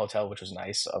put us in a hotel, which was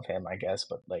nice of him, I guess.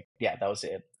 But like, yeah, that was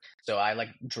it. So I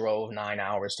like drove 9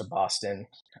 hours to Boston.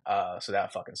 So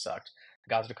that fucking sucked.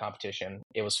 Got to the competition.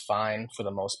 It was fine for the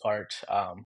most part.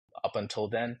 Up until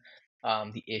then,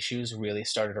 the issues really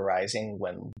started arising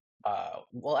when.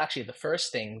 Actually, the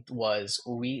first thing was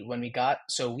when we were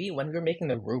making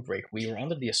the rubric, we were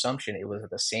under the assumption it was at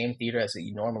the same theater as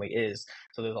it normally is.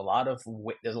 So there's a lot of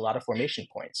formation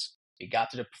points. We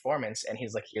got to the performance, and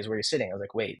he's like, "Here's where you're sitting." I was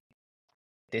like, "Wait,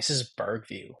 this is Berg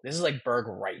view. This is like Berg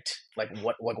right. Like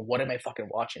what am I fucking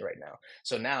watching right now?"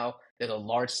 So now there's a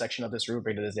large section of this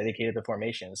rubric that is dedicated to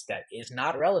formations that is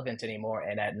not relevant anymore.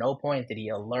 And at no point did he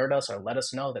alert us or let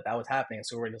us know that was happening.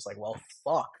 So we're just like, well,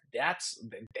 fuck,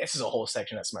 this is a whole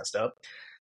section that's messed up.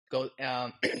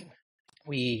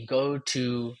 We go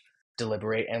to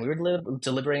deliberate, and we were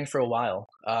deliberating for a while,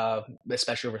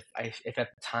 especially over, if at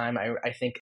the time, I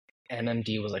think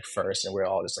MMD was like first, and we were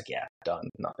all just like, yeah, done,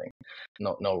 nothing,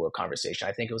 no real conversation.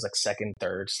 I think it was like second,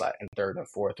 third, and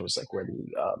fourth was like where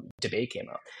the debate came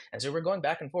up, and so we're going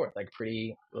back and forth like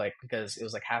pretty like, because it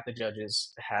was like half the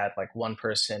judges had like one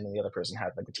person and the other person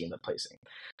had like the team that placing.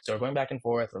 So we're going back and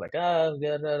forth. We're like blah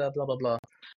blah blah blah,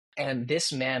 and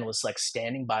this man was like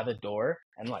standing by the door,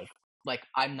 and like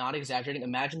I'm not exaggerating.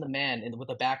 Imagine the man with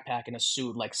a backpack and a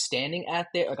suit, like standing at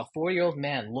there, like a 4-year-old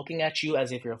man looking at you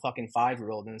as if you're a fucking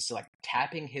 5-year-old, and so like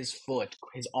tapping his foot,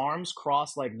 his arms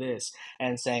crossed like this,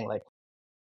 and saying like,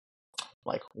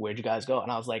 "Where'd you guys go?"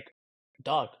 And I was like,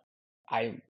 "Dog,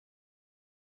 I'm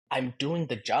doing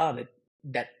the job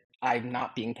that I'm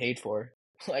not being paid for,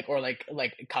 or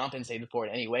compensated for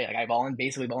in any way. Like I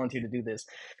basically volunteered to do this.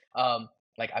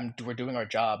 We're doing our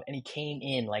job." And he came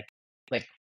in like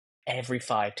every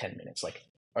 5-10 minutes, like,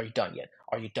 "Are you done yet?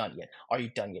 Are you done yet? Are you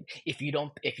done yet? If you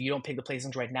don't pick the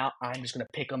placings right now, I'm just gonna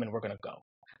pick them and we're gonna go."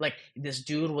 Like, this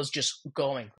dude was just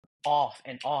going off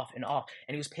and off and off,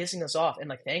 and he was pissing us off. And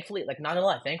like, thankfully, like, not gonna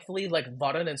lie, thankfully, like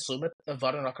Varun and Sumit,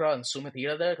 Varun Akra and Sumit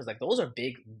here there, because like those are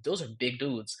big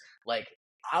dudes. Like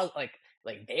I was like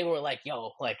they were like,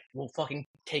 yo, like we'll fucking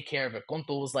take care of it.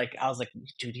 Konto was like, I was like,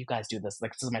 dude, you guys do this.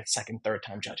 Like this is my third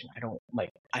time judging. I don't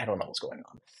know what's going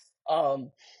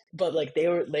on. But like they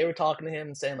were talking to him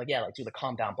and saying like, yeah, like dude, like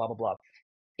calm down, blah blah blah.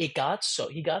 He got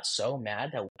so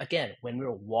mad that again, when we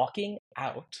were walking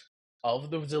out of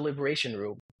the deliberation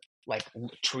room, like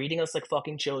treating us like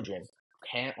fucking children,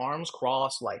 arms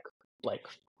crossed, like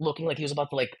looking like he was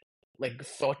about to like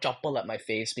throw a chappal at my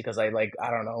face because I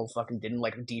don't know, fucking didn't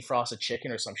like defrost a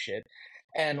chicken or some shit,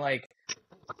 and like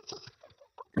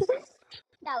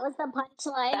That was the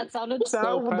punchline. That sounded That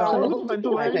so was proud.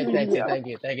 my point.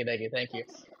 thank you.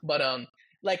 But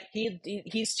like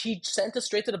he sent us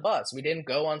straight to the bus. We didn't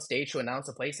go on stage to announce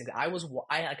the placings. I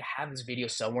like have this video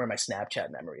somewhere in my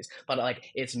Snapchat memories. But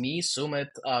like it's me, Sumit,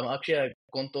 Akshay,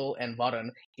 Kuntal, and Varun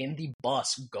in the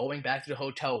bus going back to the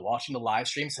hotel, watching the live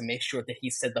streams to make sure that he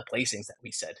said the placings that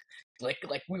we said. Like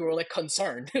we were like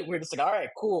concerned. We were just like, all right,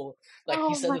 cool. Like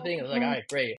he said the thing. I was like, all right,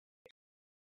 great.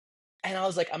 And I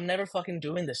was like, I'm never fucking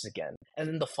doing this again. And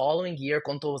then the following year,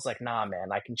 Konto was like, nah,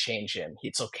 man, I can change him.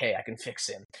 It's okay. I can fix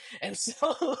him. And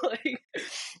so, like,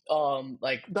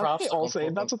 That's what props they to all Konto. say.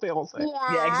 That's what they all say.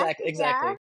 Yeah,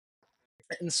 exactly. Yeah.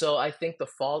 And so I think the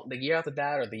year after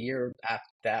that, or the year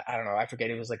after that, I don't know, I forget.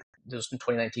 It was like, it was in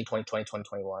 2019, 2020,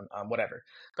 2021, whatever.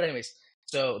 But anyways,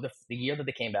 so the year that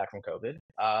they came back from COVID,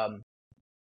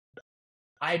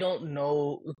 I don't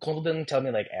know, Konto didn't tell me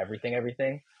like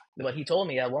everything. But he told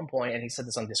me at one point, and he said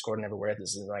this on Discord and everywhere,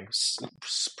 this is like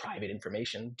private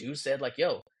information. Dude said like,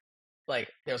 yo, like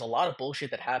there's a lot of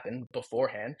bullshit that happened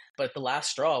beforehand, but the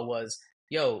last straw was,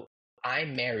 yo,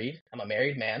 I'm a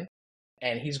married man,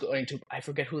 and he's going to, I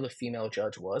forget who the female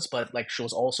judge was, but like she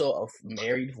was also a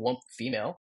married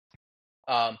female,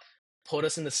 put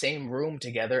us in the same room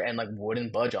together and like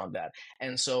wouldn't budge on that.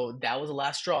 And so that was the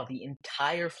last straw. The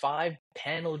entire 5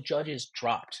 panel judges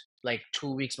dropped like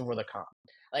 2 weeks before the comp.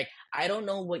 Like, I don't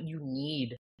know what you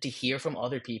need to hear from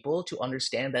other people to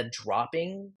understand that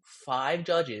dropping 5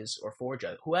 judges or 4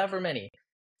 judges, whoever many,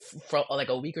 from like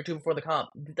a week or two before the comp,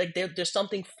 like there's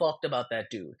something fucked about that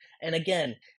dude. And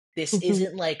again, this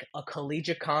isn't like a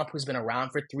collegiate comp who's been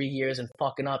around for 3 years and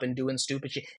fucking up and doing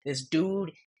stupid shit. This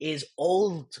dude is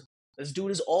old.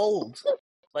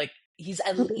 Like he's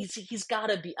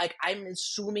gotta be like, I'm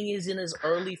assuming he's in his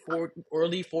early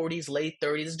 40s, late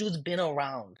 30s. This dude's been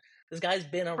around. This guy's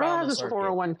been around the This circuit.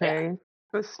 401k.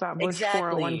 Established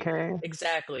 401k.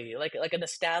 Exactly. Like an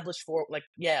established like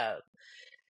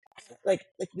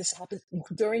this happened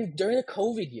during the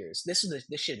COVID years. This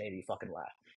shit made me fucking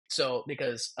laugh. So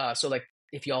because so like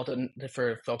if y'all don't,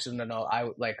 for folks who don't know, I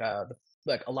like a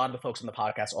lot of the folks on the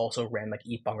podcast also ran like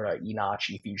eBangra,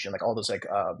 eNotch, eFusion, like all those like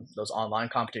those online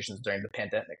competitions during the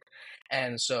pandemic.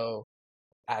 And so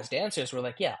as dancers, we're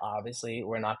like, yeah, obviously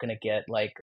we're not gonna get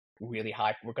like really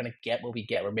high. We're gonna get what we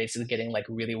get. We're basically getting like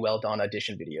really well done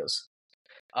audition videos.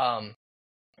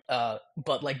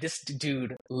 But like this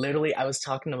dude, literally, I was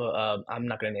talking to I'm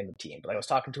not gonna name the team, but I was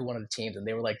talking to one of the teams, and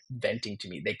they were like venting to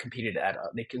me. They competed at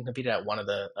one of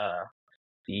the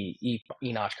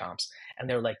eNotch comps, and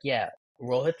they were like, yeah.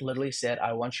 Rohit literally said,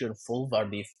 I want you in full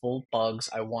Vardi, full bugs.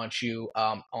 I want you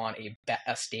on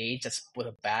a stage that's with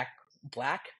a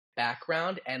black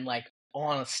background and like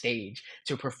on a stage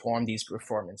to perform these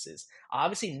performances.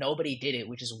 Obviously, nobody did it,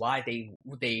 which is why they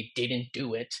didn't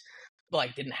do it.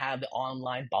 Like didn't have the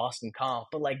online Boston comp,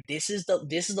 but like this is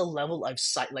the level of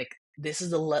sight. Like this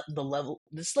is the level.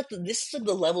 This is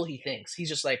the level he thinks. He's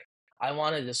just like, I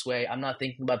want it this way. I'm not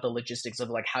thinking about the logistics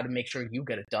of like how to make sure you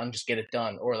get it done. Just get it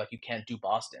done, or like you can't do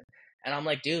Boston. And I'm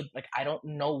like, dude, like I don't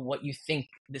know what you think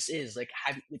this is. Like,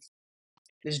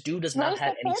 this dude does not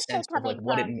have any sense of like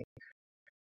what it means.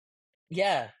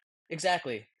 Yeah,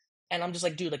 exactly. And I'm just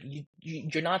like, dude, like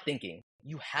you're not thinking.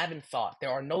 You haven't thought. There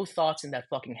are no thoughts in that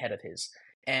fucking head of his,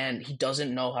 and he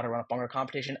doesn't know how to run a bunker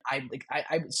competition. I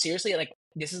seriously, like,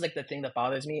 this is like the thing that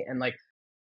bothers me, and like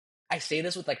I say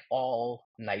this with like all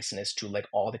niceness to like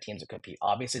all the teams that compete.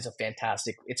 Obviously,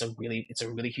 it's a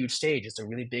really huge stage. It's a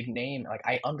really big name. Like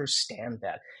I understand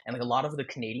that, and like a lot of the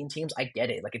Canadian teams, I get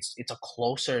it. Like it's a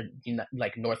closer,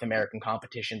 like North American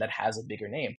competition that has a bigger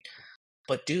name.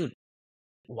 But dude,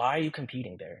 why are you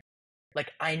competing there?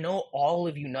 Like I know all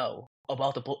of you know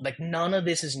about like none of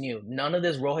this is new. None of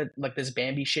this Rohit, like this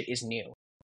Bambi shit is new.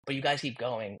 But you guys keep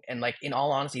going, and like in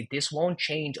all honesty, this won't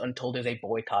change until there's a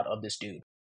boycott of this dude.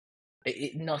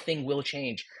 Nothing will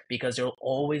change because there'll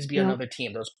always be another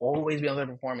team. There's always be another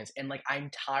performance. And like, I'm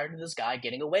tired of this guy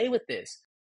getting away with this.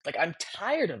 Like, I'm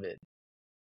tired of it.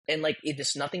 And like, it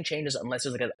just nothing changes unless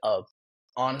there's like a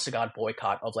honest to God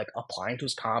boycott of like applying to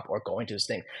his comp or going to his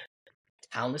thing.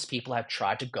 Countless people have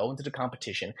tried to go into the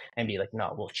competition and be like,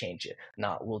 no, we'll change it.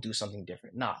 No, we'll do something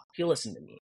different. Nah, he'll listen to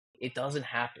me. It doesn't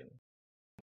happen.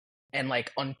 And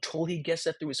like, until he gets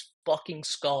that through his fucking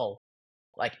skull,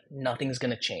 like, nothing's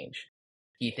gonna change.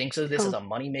 He thinks of this as a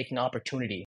money-making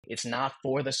opportunity. It's not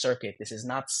for the circuit. This is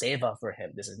not seva for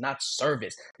him. This is not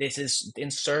service. This is in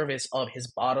service of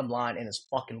his bottom line and his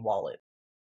fucking wallet.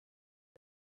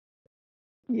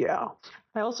 Yeah.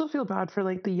 I also feel bad for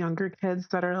like the younger kids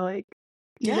that are like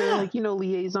either like, you know,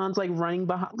 liaisons like running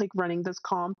behind like running this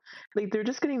comp. Like they're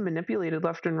just getting manipulated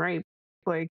left and right.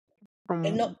 Like from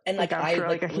like after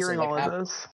like hearing all of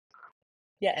this.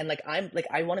 Yeah, and like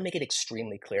I want to make it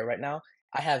extremely clear right now.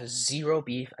 I have zero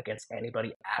beef against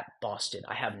anybody at Boston.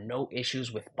 I have no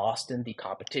issues with Boston, the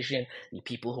competition, the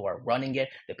people who are running it,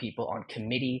 the people on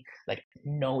committee. Like,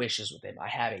 no issues with them. I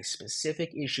have a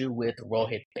specific issue with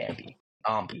Rohit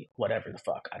Ambi, whatever the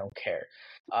fuck. I don't care.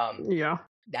 Yeah.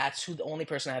 That's the only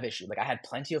person I have issue. Like, I had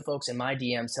plenty of folks in my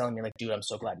DMs telling me, like, dude, I'm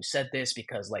so glad you said this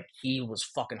because, like, he was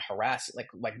fucking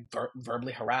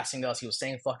verbally harassing us. He was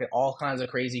saying fucking all kinds of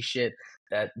crazy shit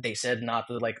that they said not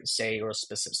to, like, say or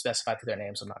specify through their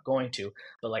names. So I'm not going to.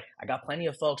 But, like, I got plenty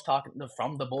of folks talking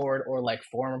from the board or, like,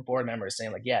 former board members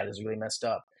saying, like, yeah, this is really messed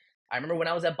up. I remember when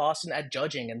I was at Boston at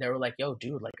judging and they were like, yo,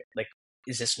 dude, like,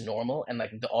 is this normal? And,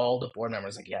 like, all the board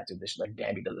members like, yeah, dude, this like,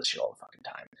 Bambi does this shit all the fucking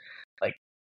time. Like,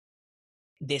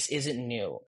 this isn't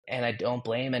new, and I don't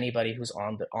blame anybody who's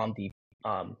on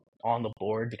the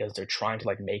board because they're trying to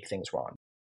like make things wrong.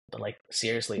 But like,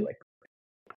 seriously, like,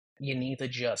 you need to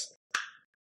just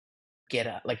get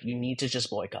out. Like, you need to just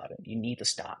boycott it. You need to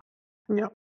stop.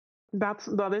 Yep. That's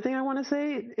the other thing I want to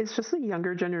say. It's just the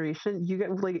younger generation. You get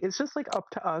like, it's just like up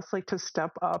to us, like to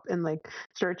step up and like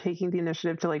start taking the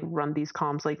initiative to like run these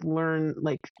comps, like learn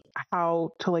like how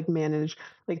to like manage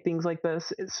like things like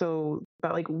this, so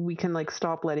that like we can like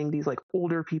stop letting these like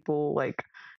older people like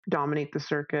dominate the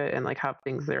circuit and like have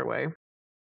things their way.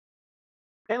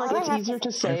 And like it's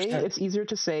easier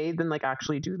to say than like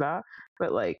actually do that.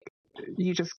 But like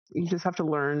you just have to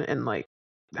learn and like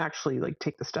actually like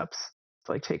take the steps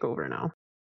to like take over now.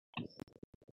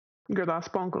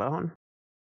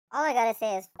 All I gotta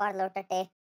say is Parlo Tate.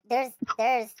 There's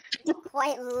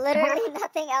quite literally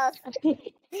nothing else.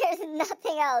 There's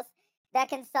nothing else that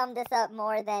can sum this up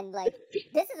more than like,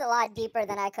 this is a lot deeper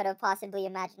than I could have possibly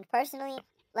imagined. Personally,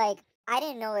 like, I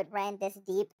didn't know it ran this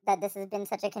deep, that this has been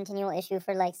such a continual issue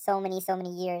for like so many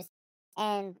years.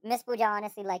 And Miss Pooja,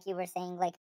 honestly, like you were saying,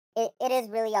 like it is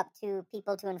really up to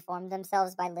people to inform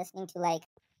themselves by listening to like,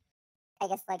 I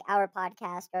guess like our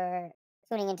podcast or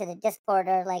tuning into the Discord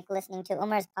or like listening to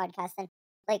Umer's podcast. And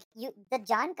like the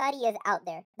jankari is out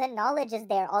there. The knowledge is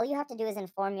there. All you have to do is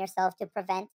inform yourself to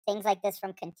prevent things like this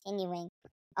from continuing.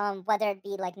 Whether it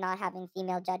be like not having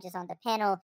female judges on the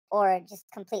panel or just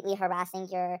completely harassing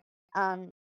your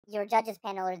judges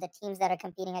panel or the teams that are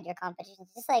competing at your competitions.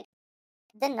 Just like,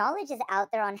 the knowledge is out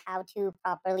there on how to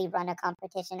properly run a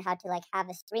competition, how to like have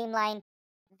a streamlined,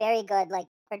 very good, like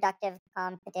productive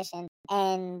competition.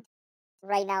 And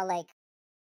right now, like,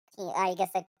 I guess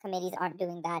like committees aren't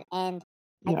doing that. And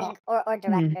I think, or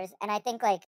directors. And I think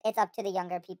like it's up to the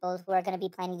younger people who are going to be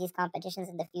planning these competitions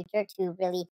in the future to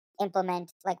really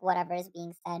implement like whatever is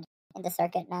being said in the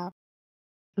circuit now.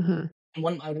 Mm-hmm. I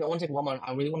want to take one more.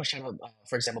 I really want to shout out,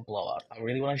 for example, Blow Up. I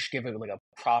really want to give it like a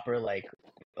proper like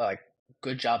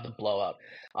good job to Blow Up.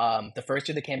 The first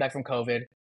year they came back from COVID,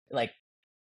 like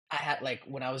I had like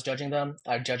when I was judging them,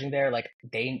 judging there, like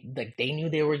they knew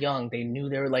they were young. They knew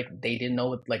they were like they didn't know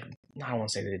what like I don't want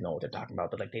to say they didn't know what they're talking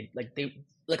about, but like they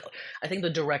I think the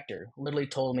director literally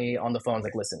told me on the phone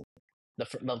like, listen,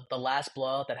 the last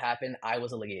blowout that happened, I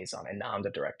was a liaison and now I'm the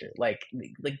director. Like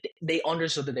they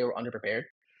understood that they were underprepared.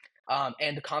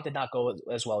 And the comp did not go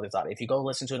as well as they thought. If you go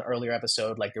listen to an earlier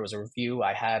episode, like there was a review,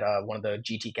 I had one of the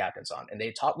GT captains on, and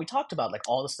we talked about like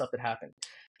all the stuff that happened.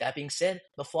 That being said,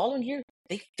 the following year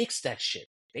they fixed that shit.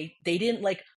 They didn't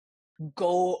like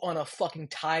go on a fucking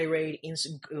tirade.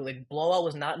 Like Blowout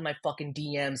was not in my fucking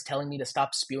DMs telling me to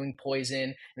stop spewing poison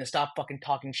and to stop fucking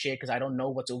talking shit because I don't know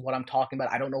what I'm talking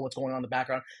about. I don't know what's going on in the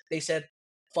background. They said,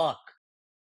 "Fuck,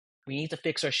 we need to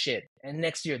fix our shit." And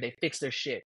next year they fixed their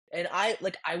shit. And I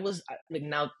was like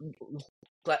now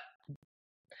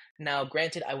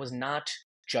granted I was not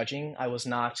judging, I was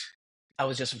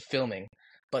just filming.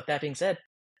 But that being said,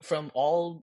 from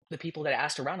all the people that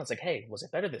asked around, it's like, hey, was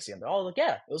it better this year? And they're all like,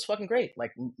 yeah, it was fucking great.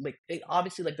 Like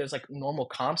obviously like there's like normal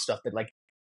comp stuff that like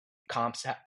comps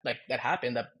that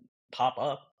happen that pop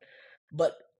up,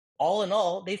 but all in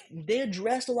all, they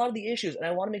addressed a lot of the issues, and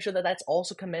I want to make sure that that's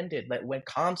also commended. Like when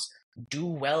comps do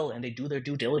well and they do their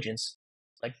due diligence,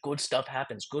 like good stuff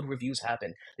happens, good reviews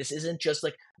happen. This isn't just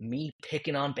like me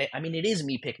picking on. I mean, it is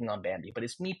me picking on Bambi, but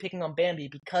it's me picking on Bambi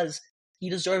because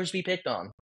he deserves to be picked on.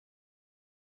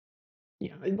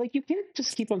 Yeah, like you can't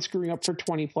just keep on screwing up for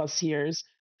 20 plus years.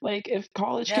 Like if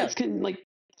college kids can like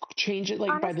change it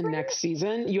like by the Honestly- next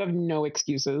season, you have no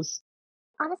excuses.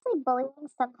 Honestly, bullying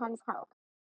sometimes helps,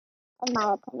 in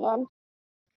my opinion.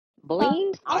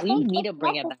 Bullying? I We think need to it's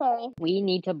bring it back. necessary. We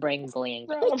need to bring bullying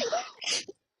back. Right.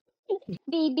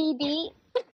 BBB.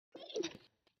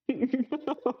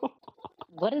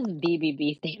 What does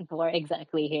BBB stand for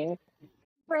exactly here?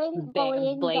 Bring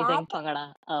bullying Blazing back.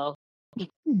 Pangada. Oh. Big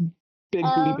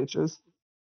Oh. booty bitches.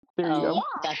 There you go.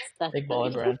 Yeah. That's Big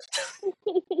baller brand.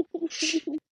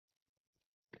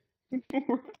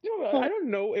 I don't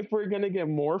know if we're gonna get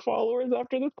more followers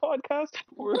after this podcast,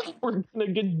 or if we're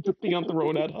gonna get thing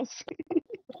thrown at us.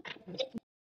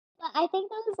 But I think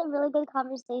that was a really good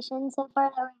conversation so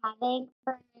far that we're having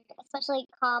for especially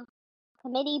comp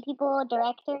committee people,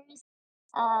 directors,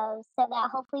 so that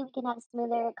hopefully we can have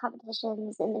smoother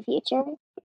competitions in the future.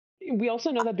 We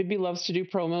also know that Bibi loves to do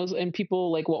promos, and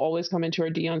people like will always come into our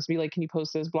DMs and be like, "Can you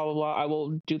post this?" Blah blah blah. I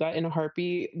will do that in a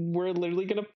heartbeat. We're literally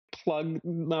gonna plug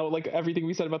now like everything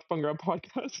we said about the Fungrab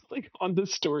podcast like on the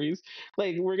stories.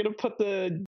 Like we're gonna put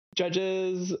the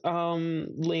judges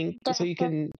link so you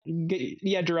can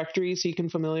get directory so you can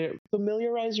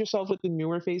familiarize yourself with the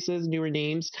newer faces, newer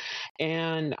names,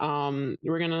 and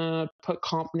we're gonna put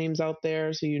comp names out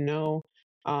there so you know.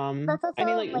 Let's also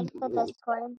any like link the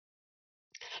Discord.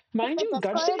 mind The you,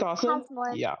 Gajjdi Discord gossip. has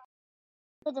more. Yeah.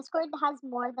 The Discord has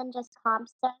more than just comp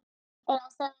stuff.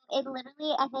 It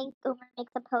literally, I think Umer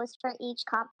makes a post for each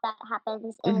comp that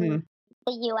happens in Mhm.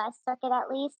 the U.S. circuit at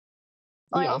least,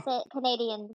 or Yeah. is it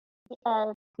Canadian?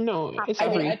 No, comp it's I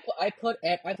circuit? think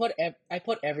every. I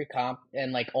put every comp,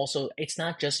 and like also it's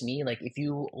not just me. Like if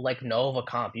you like know of a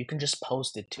comp, you can just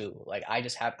post it too. Like I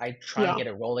try to Yeah. get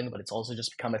it rolling, but it's also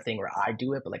just become a thing where I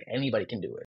do it, but like anybody can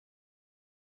do it.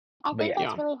 I But think yeah.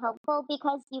 that's really helpful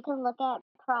because you can look at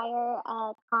prior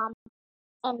comp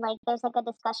and like there's like a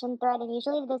discussion thread, and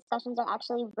usually the discussions are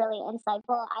actually really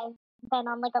insightful. I've been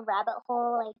on like a rabbit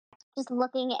hole, like just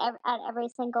looking at every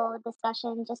single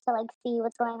discussion just to like see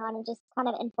what's going on and just kind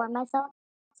of inform myself.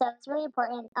 So it's really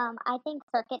important. I think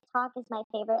Circuit Talk is my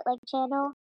favorite like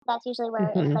channel. That's usually where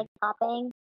it's Mhm. like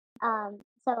popping.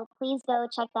 So please go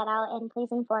check that out and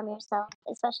please inform yourself,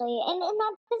 especially and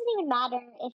that doesn't even matter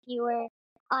if you were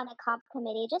on a comp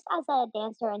committee, just as a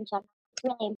dancer in general. It's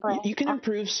really important. You can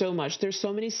improve so much. There's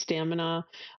so many stamina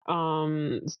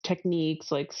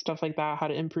techniques, like stuff like that, how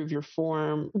to improve your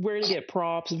form, where to get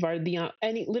props,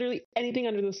 literally anything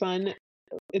under the sun.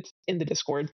 It's in the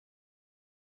Discord.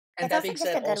 And It's that also being just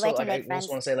said, a good also way to like, I make just friends.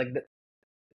 want to say like,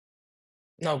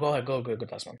 no, go ahead, go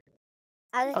last one.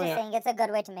 I was Oh, just yeah. saying it's a good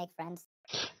way to make friends.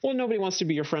 Well, nobody wants to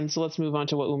be your friend, so let's move on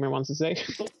to what Umer wants to say.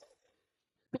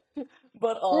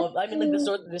 But I mean, like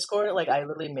the Discord, like I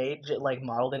literally made like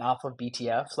modeled it off of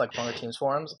BTF, like Bunger Team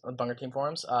forums.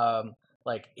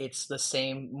 Like it's the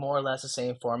same, more or less the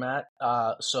same format.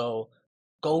 So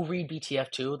go read BTF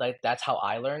too. Like that's how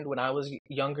I learned when I was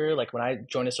younger. Like when I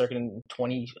joined the circuit in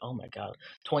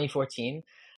 2014.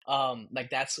 Like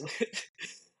that's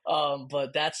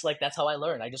but that's how I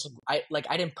learned.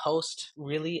 I didn't post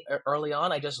really early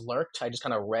on. I just lurked. I just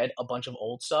kind of read a bunch of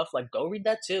old stuff. Like go read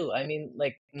that too. I mean,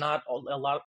 like not a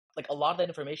lot. Like a lot of that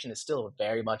information is still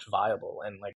very much viable,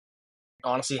 and like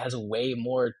honestly has way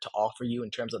more to offer you in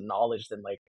terms of knowledge than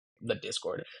like the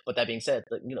Discord. But that being said,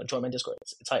 like, join my Discord.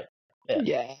 It's hype. Yeah.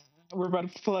 Yeah, we're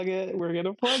about to plug it. We're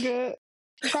gonna plug it.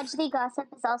 Gajjdi Gossip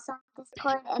is also on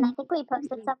Discord, and I think we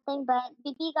posted something, but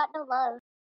BB got no love.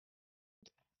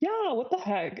 Yeah, what the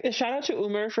heck? Shout out to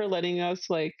Umer for letting us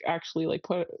like actually like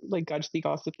put like Gajjdi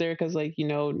gossip there, because like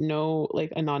no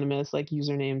like anonymous like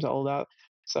usernames, all that.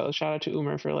 So shout out to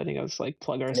Umer for letting us like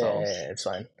plug ourselves. Yeah, it's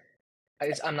fine.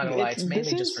 I'm not gonna lie. It's mainly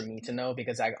this just is- for me to know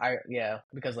because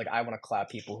because like I want to clap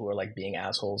people who are like being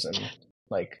assholes and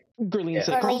like Gurleen Yeah.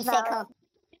 sitcom. Gurleen sitcom.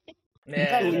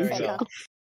 yeah, Gurleen there we sitcom. go.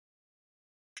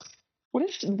 What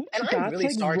if And I'm that's really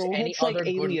like sorry to any Rohit's like other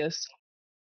good. alias?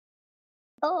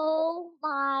 Oh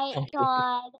my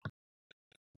god.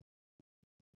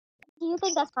 Do you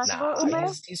think that's possible, Nah,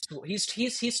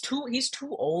 Umer? he's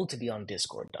too old to be on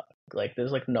Discord, dog. Like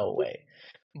there's like no way.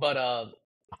 But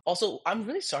also I'm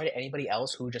really sorry to anybody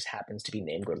else who just happens to be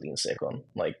named Gurleen Sikkim.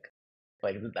 Like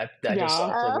that just Yeah.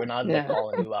 sucks. Like we're not like Yeah.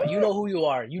 calling you out. You know who you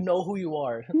are. You know who you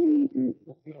are.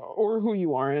 Or who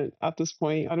you aren't at this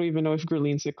point. I don't even know if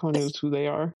Gurleen sitcom knows who they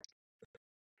are.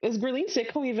 Is Gurleen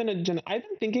Sitko even a I've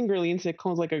been thinking Gurleen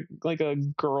Sitko is like a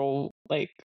girl,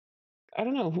 like I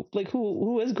don't know,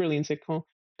 who is Gurleen Sitko?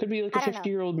 Could be like a I don't know.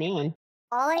 50-year-old man.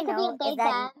 All I It could be a know they, is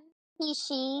that them, he,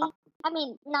 she. I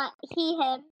mean, not he,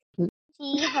 him,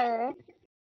 she, her.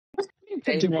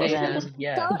 They, Do They, what? them.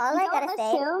 yeah. all I gotta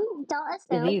say, Don't It's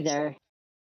assume. either.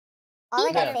 all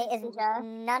I gotta Yeah. say is Pooja.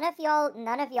 none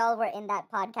of y'all were in that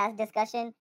podcast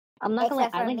discussion I'm not gonna lie,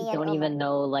 except I for like me and don't Umer. even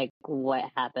know like what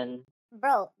happened.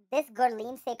 Bro, this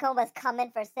Gurleen Seko was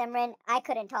coming for Simran. I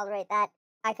couldn't tolerate that.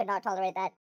 I could not tolerate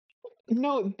that.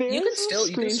 No, there's You a can still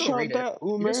screenshot read it. that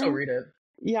You can still Umer. read it.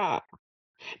 Yeah.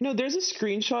 No, there's a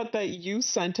screenshot that you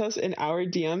sent us in our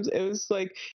DMs. It was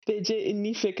like, "तेजे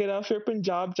इन्नी फिक्र है फिर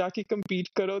पंजाब जाके compete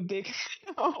करो देख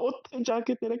उत्थे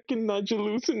जाके तेरा किन्ना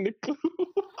जुलूस निकलू."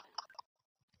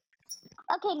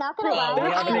 Okay, not gonna Wait, lie.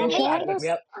 That that screenshot?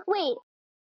 screenshot? Wait,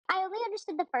 I only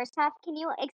understood the first half. Can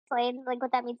you explain like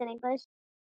what that means in English?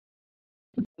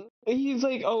 He's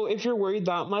like, "Oh, if you're worried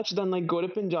that much, then like go to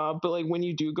Punjab. But like when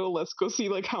you do go, let's go see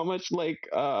like how much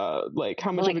how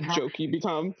much Like of a joke you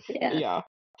become." yeah. Yeah.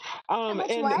 How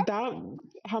much And what? that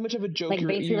how much of a joke Like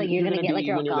basically like you're you're gonna get be like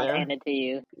your when you're aukat there. handed to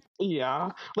you. Yeah,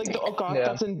 like the okak Yeah.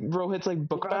 that's in Rohit's like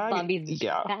book bag. Bambi's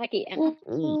Yeah, back, yeah.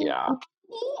 yeah.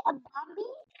 A Bambi?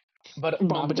 But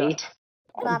Bambi. Bombajet.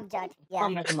 Bomb Jut. Yeah.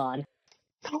 Rahman.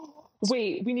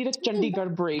 Wait, we need a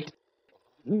Chandigarh break.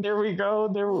 There we go.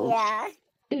 There. Yeah.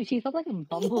 Dude, she sounds like a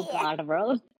bumble Yeah. god,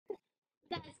 bro. Guys,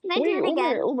 can I Wait, do it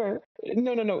again? Umer.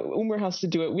 No. Umer has to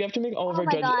do it. We have to make all of Oh our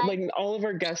my judges, God. like all of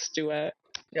our guests, do it.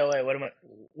 yeah, wait, what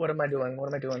am I doing? What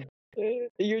am I doing?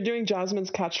 You're doing Jasmine's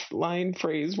catch line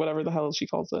phrase, whatever the hell she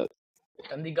calls it.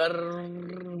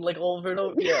 Chandigarh, like over and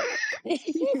over. Yeah. Umer,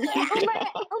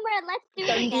 let's do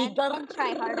it again Chandigarh. and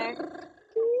try harder.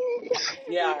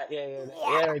 Yeah.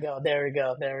 Yeah. There we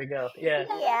go. Yeah.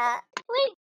 Yeah.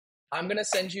 Wait. I'm gonna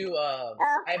send you. Oh.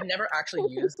 I've never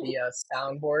actually used the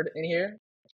soundboard in here.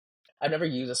 I've never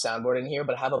used a soundboard in here,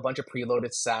 but I have a bunch of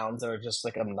preloaded sounds that are just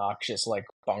like obnoxious, like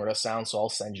Bhangra sounds. So I'll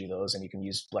send you those, and you can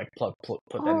use like put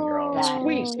that in your own. Oh.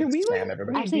 Wait, Just can we spam like? everybody.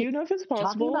 Wait, do Actually, you know if it's talking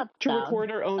possible about to sound.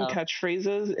 record our own Oh.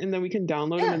 catchphrases and then we can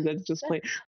download them and then just play?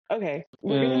 Okay,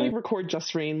 we're gonna like record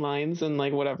Just Rain lines and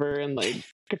like whatever and like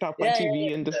Katapa Yeah,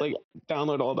 TV and just like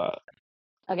download all that.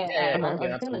 Okay, Yeah, I was yeah, just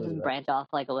gonna absolutely. just branch off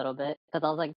like a little bit because I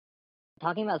was like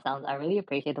talking about sounds. I really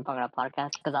appreciate the Bhangra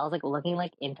podcast because I was like looking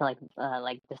like into like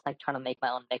just like trying to make my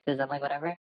own mixes and like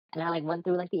whatever, and I like went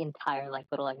through like the entire like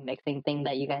little like mixing thing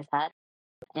that you guys had,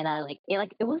 and I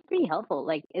it was pretty helpful.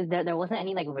 Like there wasn't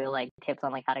any like real like tips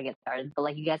on like how to get started, but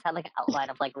like you guys had like an outline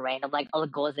of like random like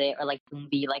Algoze or like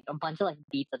Tumbi, like a bunch of like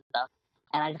beats and stuff.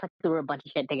 And I just like threw a bunch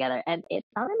of shit together, and it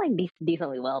sounded like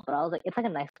decently well. But I was like, it's like a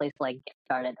nice place to like get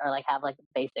started or like have like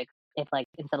basics. If like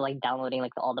instead of like downloading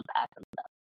like all the packs and stuff.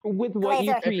 With what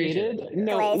you Glazer. I appreciate created, it, yeah.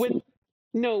 no,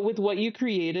 Glaze. with what you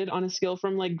created on a scale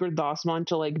from like Gurdasman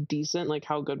to like decent, like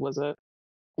how good was it?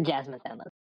 Jasmine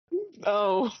Sandler.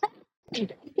 Oh,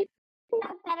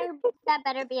 That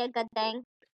better be a good thing.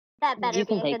 That better You be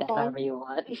can a take good that thing. however you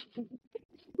want.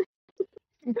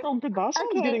 bro, Gurdasman's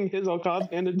Okay. getting his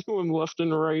Alcaz handed to him left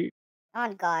and right.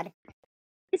 On God.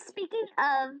 Speaking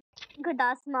of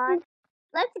Gurdasman,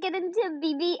 let's get into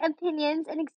BB opinions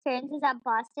and experiences at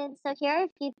Boston. So here are a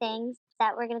few things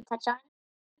that we're going to touch on.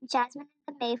 Jasmine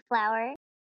and the Mayflower,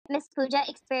 Miss Pooja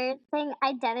experiencing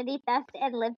identity theft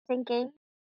and lip syncing,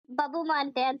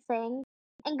 Bubblemon dancing,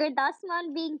 and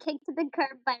Gurdasman being kicked to the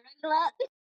curb by Rangla.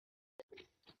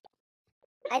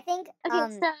 I think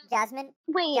Okay, so Jasmine,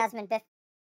 wait,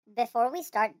 before we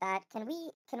start that, can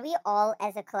we all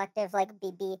as a collective like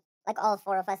BB, like all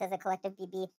four of us as a collective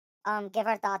BB, give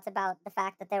our thoughts about the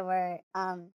fact that there were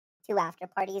two after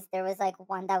parties. There was like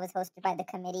one that was hosted by the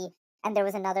committee and there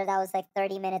was another that was like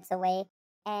 30 minutes away.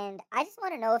 And I just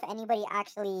want to know if anybody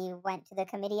actually went to the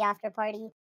committee after party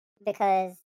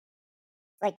because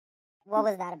like what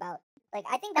was that about? Like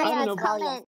I think that I don't speaks know.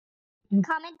 volumes.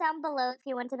 comment down below if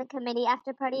you went to the committee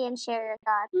after party and share your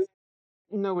thoughts.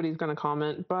 Nobody's gonna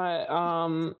comment, but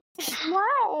Why?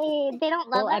 They don't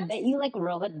love Well, I us? bet you like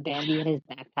Rohit Bambi and his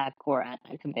backpack were at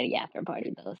that committee after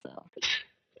party though, so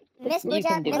Miss you Pooja,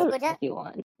 can do Miss it Pooja, if you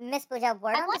want. Miss Pooja,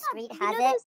 word I on the wanna, street you has know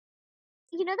it. those,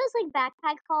 you know those like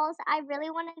backpack hauls? I really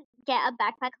want to get a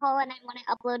backpack haul and I want to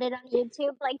upload it on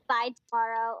YouTube like by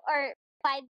tomorrow or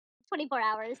by 24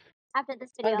 hours after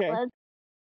this video okay. uploads.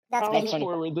 That's I'll great. just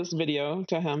forward this video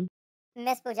to him.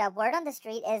 Miss Pooja, word on the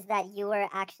street is that you were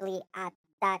actually at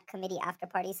that committee after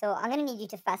party. So I'm gonna need you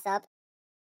to fess up.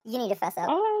 You need to fess up.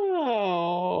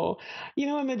 Oh,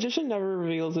 a magician never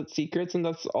reveals its secrets, and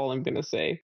that's all I'm gonna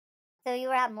say. So you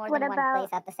were at more What than one about- place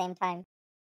at the same time.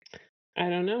 I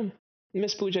don't know.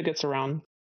 Miss Pooja gets around.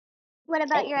 What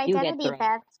about your You get identity thrown.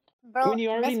 theft? Bro, When you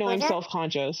already Miss know I'm Pooja,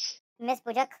 self-conscious. Miss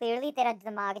Pooja, clearly tera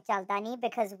dimag chalta nahi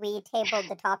because we tabled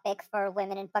the topic for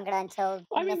women in Bhangra until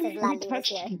I mean, Mrs. Lali was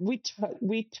here.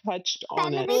 we touched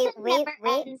on it. Feminism Wait, never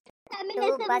wait. ends.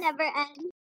 Feminism bus- never ends.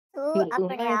 तू Dude,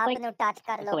 अपने Umer is आप like ਨੂੰ touch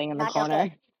कर लो. chuckling in the Not corner.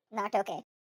 okay. Not okay.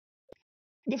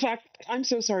 The fact, I'm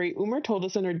so sorry. Umer told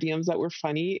us in our DMs that we're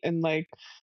funny, and like,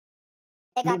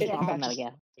 It got to Dude, your Bomb head. from Metal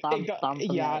Gear. it got, Bomb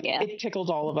from yeah, Metal Gear. it tickled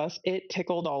all of us. It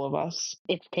tickled all of us.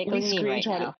 It's tickling me right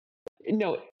now.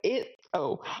 No,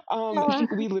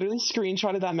 we literally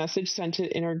screenshotted that message, sent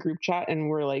it in our group chat, and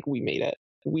we're like, we made it.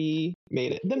 We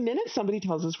made it. The minute somebody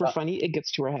tells us we're funny, it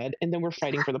gets to our head, and then we're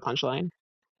fighting for the punchline.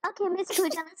 Okay, Miss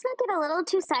Pooja, let's not get a little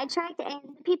too sidetracked. And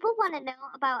people want to know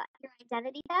about your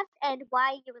identity theft and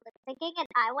why you were lip syncing. And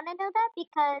I want to know that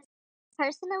because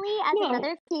personally, as No.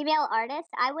 another female artist,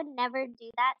 I would never do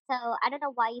that. So I don't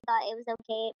know why you thought it was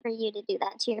okay for you to do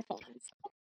that to your fans.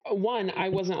 One, I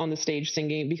wasn't on the stage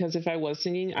singing, because if I was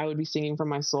singing, I would be singing from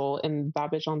my soul, and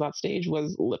that bitch on that stage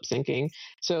was lip syncing.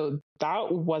 So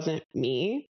that wasn't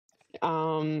me.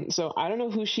 So I don't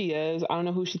know who she is. I don't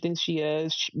know who she thinks she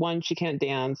is. One, she can't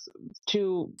dance.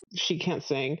 Two, she can't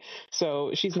sing.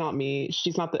 So she's not me.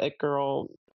 She's not the it girl.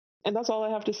 And that's all I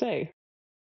have to say.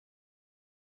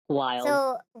 Wild.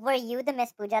 So, were you the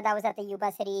Miss Pooja that was at the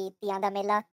Yuba City Tianda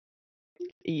Mela?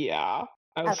 Yeah.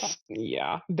 I was, Okay.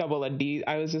 yeah, double a D.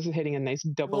 I was just hitting a nice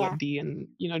double Yeah. a D and,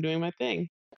 doing my thing.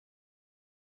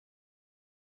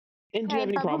 And do you have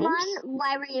Okay, any problems? Bubblemon,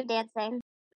 why were you dancing?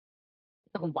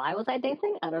 Why was I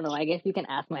dancing? I don't know. I guess you can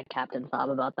ask my captain Bob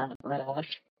about that. But I was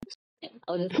just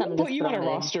kind Who of put just you on a thrown in.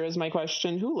 roster is my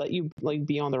question. Who let you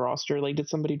be on the roster? Like, did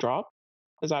somebody drop?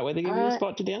 Is that why they gave you a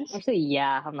spot to dance? Actually,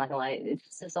 yeah, I'm not gonna lie.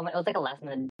 It's just it was like a last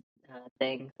minute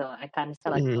thing, so I kind of just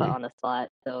got like put on the spot.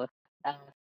 So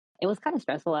it was kind of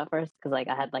stressful at first because like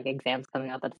I had like exams coming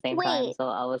up at the same time, Wait. so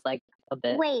I was like a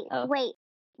bit. Wait.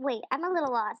 I'm a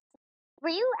little lost. Were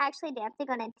you actually dancing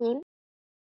on a team?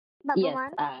 Yes,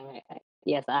 Bubblemon?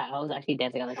 yes, I was actually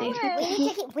dancing on the team.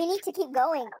 We need to keep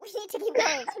going. We need to keep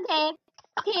going.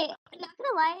 Okay, not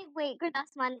gonna lie. Wait,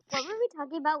 Gurdasman, what were we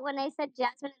talking about when I said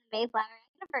Jasmine and the Mayflower?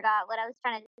 I kind of forgot what I was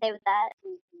trying to say with that.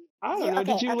 I don't know.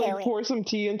 Did you wait. pour some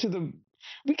tea into the?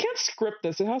 We can't script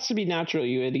this. It has to be natural,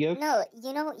 you idiot. No,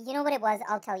 you know what it was?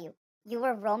 I'll tell you. You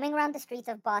were roaming around the streets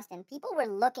of Boston. People were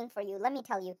looking for you. Let me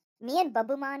tell you. Me and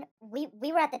Babuman, we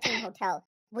were at the team hotel.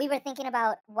 We were thinking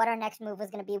about what our next move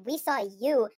was going to be. We saw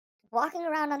you walking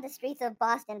around on the streets of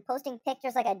Boston, posting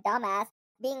pictures like a dumbass,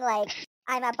 being like,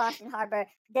 I'm at Boston Harbor.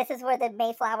 This is where the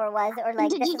Mayflower was. Or like,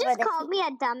 Did this you is where just the call me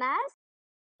a dumbass?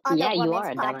 on Yeah, the you women's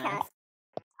are a podcast. dumbass.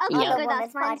 Okay, Yeah. The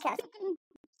women's Gurdasman, podcast.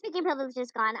 speaking privilege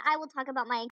is gone. I will talk about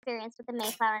my experience with the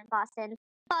Mayflower in Boston.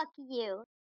 Fuck you.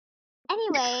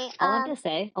 Anyway, All I have to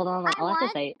say, hold on, all I have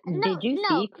to say, did you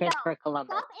see Christopher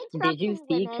Columbus? Stop Did you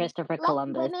interrupting see women. Christopher Let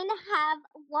Columbus? women have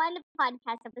one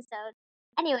podcast episode.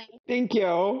 Anyway, Thank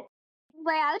you.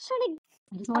 where I was trying to,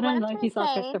 I just want to know if you saw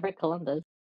say- Christopher Columbus.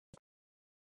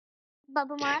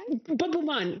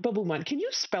 Bubblemon, Bubblemon, can you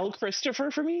spell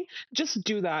Christopher for me? Just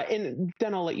do that, and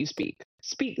then I'll let you speak.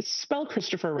 Spell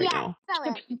Christopher right now.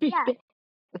 spell it. Yeah.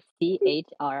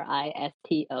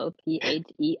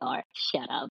 CHRISTOPHER. Shut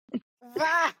up.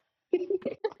 वाह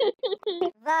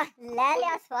वाह ले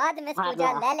लिया स्वाद miss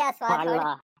पूजा ले लिया स्वाद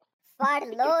Parla. फाड़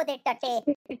लो दे टटे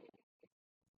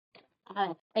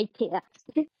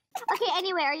Okay,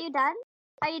 anyway, are you done?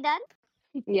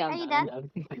 Yeah, Are you I'm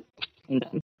done? I'm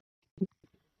done.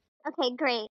 Okay,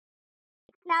 great.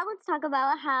 Now let's talk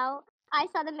about how I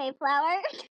saw the Mayflower.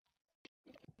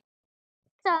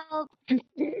 So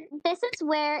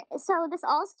this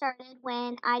all started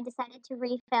when I decided to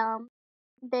refilm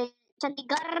the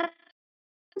Chandigarh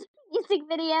music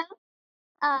video.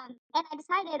 And I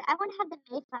decided I want to have the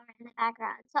Mayflower in the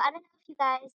background. So I don't know if you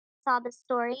guys saw the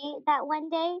story that one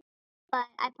day, but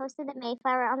I posted the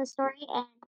Mayflower on the story, and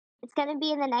it's gonna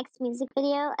be in the next music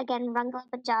video. Again, Rangla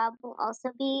Punjab will also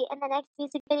be in the next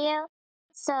music video.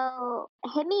 So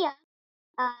hit me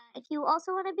up if you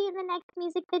also want to be in the next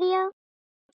music video.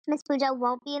 Miss Pooja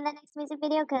won't be in the next music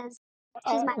video because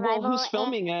she's my rival. Who's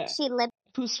filming it?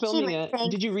 Who's filming it?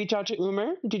 lip-syncs. Did you reach out to Umer?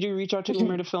 Did you reach out to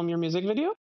Umer to film your music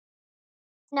video?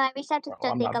 No, I reached out to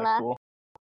I'm not that Jyotikala. cool.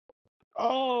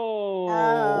 Oh.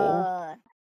 oh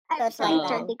I reached out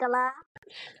to Jyotikala.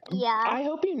 Yeah. I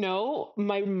hope you know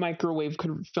my microwave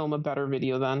could film a better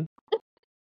video then.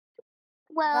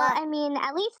 Well, But- I mean,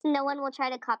 at least no one will try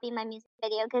to copy my music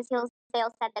video because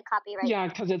they'll set the copyright. Yeah,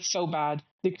 because it's so bad.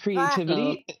 The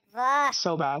creativity, वाह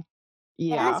so bad.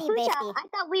 Yeah. Yeah. Miss Pooja, I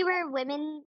thought we were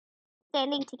women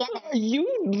standing together. You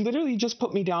literally just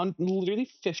put me down literally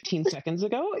 15 seconds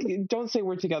ago. Don't say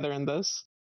we're together in this.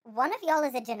 One of y'all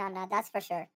is a Janana, that's for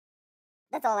sure.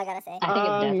 That's all I gotta say. I think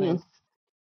it's Desmond.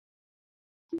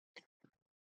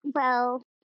 Well,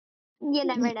 you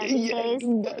never know these days.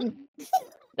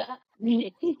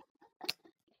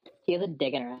 He has a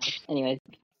dick in her ass. Anyways.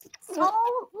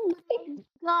 Oh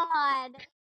my god.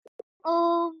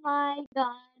 Oh my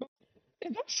god.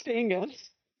 Is that staying in?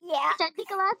 Yeah.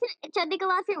 Chad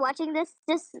Nicholas, you're watching this,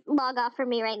 just log off for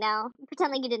me right now.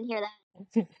 Pretend like you didn't hear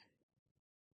that.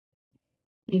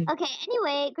 Okay,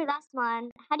 anyway, Gurdasman,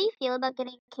 how do you feel about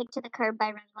getting kicked to the curb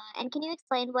by Renla? And can you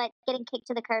explain what getting kicked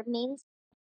to the curb means?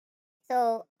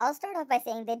 So I'll start off by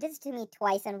saying they did this to me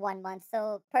twice in 1 month.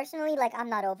 So personally, like, I'm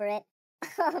not over it.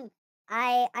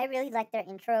 I really liked their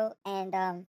intro, and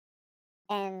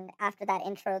after that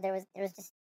intro, there was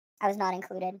just, I was not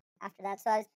included after that.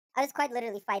 So I was quite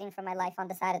literally fighting for my life on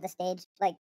the side of the stage,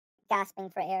 like gasping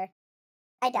for air.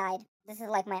 I died. This is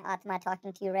like my Atma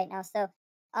talking to you right now. So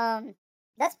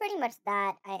that's pretty much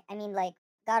that. I mean, like,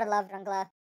 gotta love Rangla.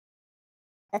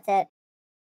 That's it.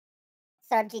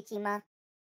 Sarji Chima.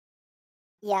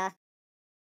 Yeah.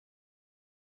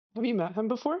 Have you met him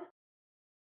before?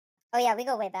 Oh yeah, we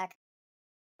go way back.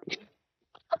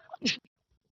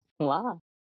 Wow.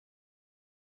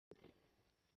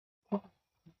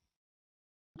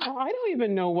 I don't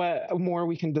even know what more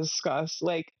we can discuss.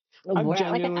 Like, I'm We're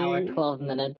at like an hour, genuinely... 12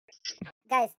 minutes.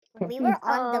 Guys, we were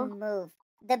on the Oh. move.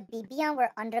 The BBN were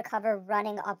undercover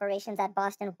running operations at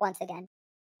Boston once again.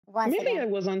 Maybe I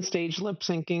was on stage lip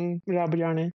syncing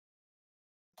Rabayane.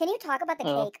 Can you talk about the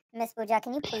Oh. cake, Miss Pooja?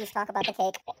 Can you please talk about the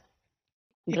cake?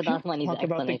 Gurdasman needs Talk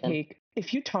about the explanation. cake.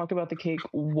 If you talk about the cake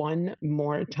one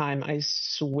more time, I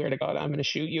swear to God, I'm going to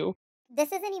shoot you.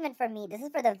 This isn't even for me. This is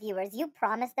for the viewers. You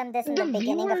promised them this in the The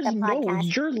beginning of viewers the know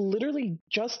podcast. you're literally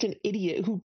just an idiot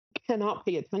who cannot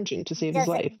pay attention to save his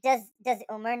life. Does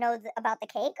Umer know about the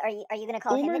cake? Are you gonna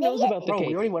call him Umer an knows idiot? about the Bro, cake.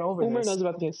 we already went over Umer this. knows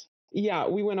about this. Yeah,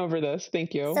 we went over this.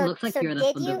 Thank you. So, Looks like so you're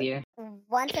did the you beer.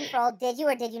 once and for all? Did you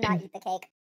or did you not eat the cake?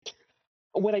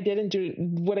 What I did and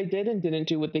didn't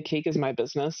do with the cake is my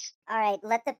business. All right,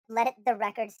 let the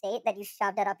record state that you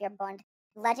shoved it up your bund.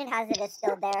 Legend has it, it's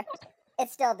still there.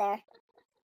 It's still there.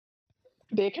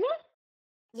 Bacon?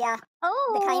 Yeah.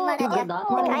 Oh. Kain mana Did dia.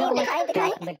 Gurdasman Kain, even, the like, kain, the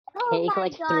kain. stab the Oh cake my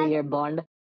like god. through your bond?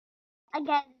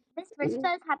 Again, this ritual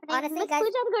is happening. Honestly, Miss guys-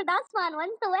 Pooja and Gurdasman,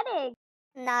 when's the wedding?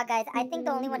 Nah, guys, I think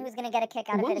the only one who's gonna get a kick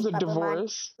out of it When's is the Babuman.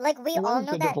 divorce? Like, we all When's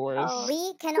know the that divorce? Oh.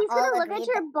 we can He's all gonna look agree at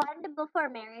your that, bond before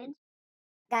marriage.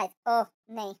 guys, oh,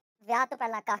 nahi. Vyah to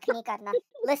pehla kakh nahi karna.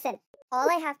 Listen, all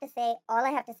I have to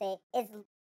say is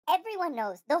everyone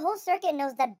knows, the whole circuit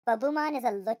knows that Babuman is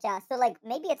a lucha, so, like,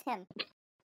 maybe it's him.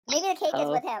 Maybe the cake is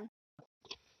Oh. with him.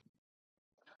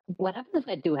 What happens if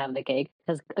I do have the cake?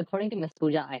 Because according to Miss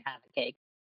Pooja, I have the cake.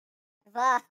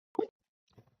 Vah.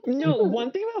 No,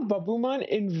 one thing about Babuman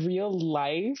in real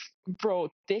life,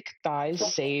 bro, thick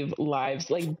thighs save lives.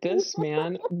 Like, this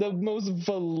man, the most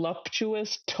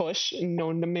voluptuous tush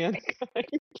known to mankind.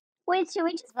 Wait, should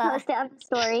we just Vah. post it on the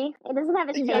story? It doesn't have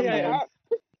his Yeah, face yeah, in yeah.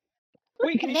 it.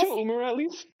 Wait, can you Miss- show Umer at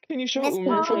least? Can you show Miss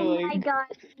Umer for, Pooja. Oh like... my god,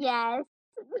 yes.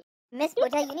 Miss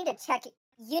Pooja, you need to check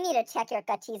your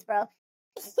gutties, bro.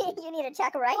 You need to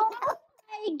check right now.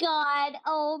 My god,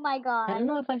 oh my I god. don't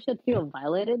know if I should feel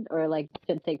violated or like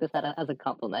should take this as a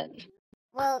compliment.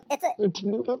 Well, it's a Oh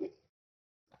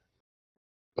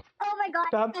my god,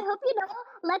 That's- I hope you know,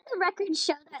 let the record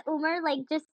show that Umer, like,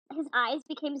 just, his eyes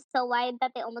became so wide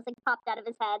that they almost, like, popped out of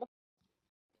his head.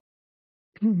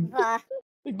 vah.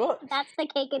 Big butt. That's the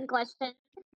cake in question.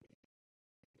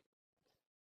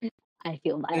 I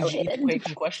feel Is violated. the cake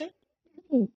in question?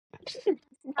 That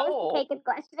was Oh. the cake in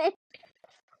question.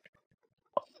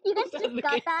 You guys That's just the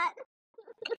got cake. that?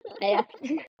 Yeah.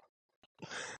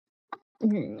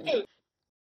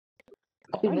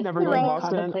 I've never Anyway. been to I'm Boston.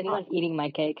 contemplating on eating my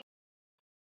cake.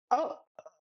 Oh,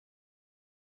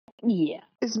 Yeah.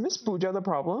 is Miss Pooja the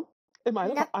problem? No.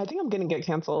 I think I'm gonna get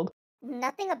canceled.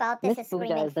 Nothing about this Miss is Pooja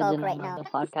screaming is the folk Janana right of now. the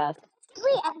podcast.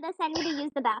 We end this, I need to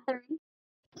use the bathroom.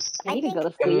 I need to go to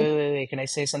Wait, sleep. wait. Can I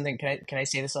say something? Can I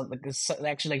say this? Like, this is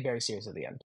actually like very serious at the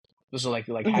end. This is like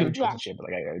happy jokes Yeah. and shit, but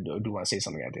like I do want to say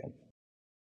something at the end.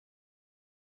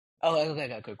 Oh,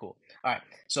 okay, cool. All right.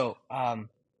 So,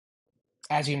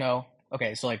 as you know,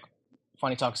 okay, so like,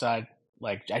 funny talk aside,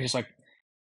 like I just like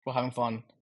we're having fun.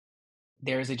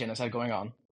 There is a genocide going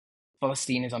on.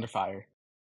 Palestine is under fire.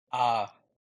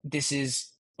 This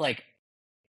is like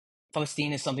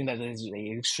Palestine is something that is an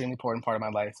extremely important part of my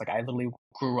life. Like I literally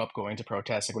grew up going to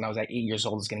protests. Like when I was like 8 years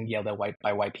old, I was getting yelled at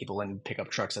by white people in pickup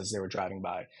trucks as they were driving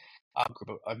by.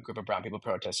 a group of brown people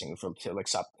protesting to like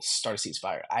start a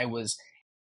ceasefire. I was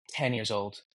 10 years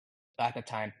old at that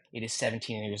time. It is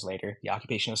 17 years later. The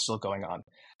occupation is still going on.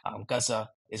 Gaza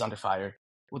is under fire.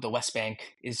 The West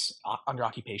Bank is under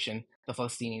occupation. The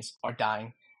Palestinians are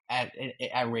dying at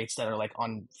rates that are like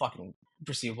unfucking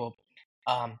perceivable.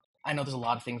 I know there's a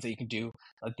lot of things that you can do.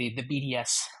 The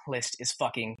BDS list is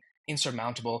fucking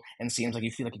insurmountable, and seems like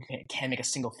you feel like you can't make a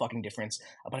single fucking difference.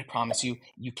 But I promise you,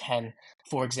 you can.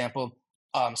 For example,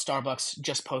 Starbucks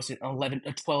just posted a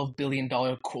 $12 billion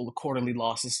quarterly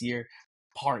loss this year.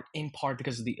 In part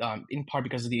because of the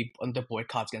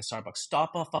boycotts against Starbucks.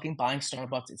 Stop fucking buying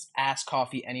Starbucks. It's ass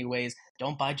coffee anyways.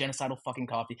 Don't buy genocidal fucking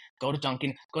coffee. Go to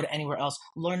Dunkin'. Go to anywhere else.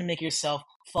 Learn to make it yourself.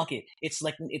 Fuck it. It's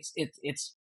like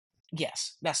it's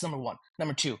yes. That's number one.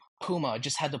 Number two. Puma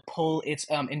just had to pull its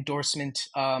endorsement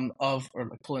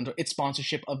its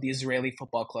sponsorship of the Israeli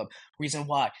football club. Reason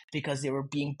why? Because they were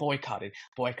being boycotted.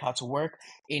 Boycotts work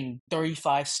in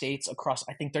 35 states across,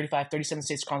 I think 37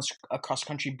 states across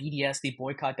country. BDS, the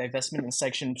Boycott, Divestment, and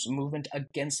Sanctions Movement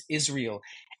against Israel,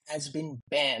 has been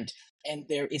banned. And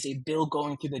there is a bill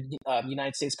going through the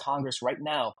United States Congress right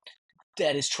now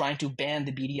that is trying to ban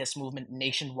the BDS movement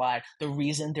nationwide. The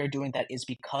reason they're doing that is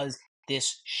because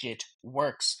this shit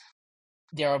works.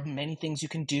 There are many things you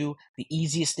can do. The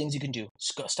easiest things you can do: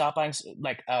 stop buying.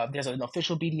 Like, there's an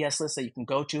official BDS list that you can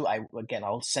go to.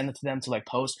 I'll send it to them to like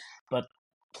post. But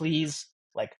please,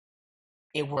 like,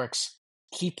 it works.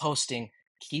 Keep posting.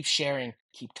 Keep sharing.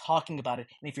 Keep talking about it.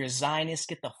 And if you're a Zionist,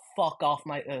 get the fuck off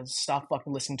my. Stop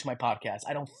fucking listening to my podcast.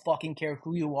 I don't fucking care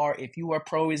who you are. If you are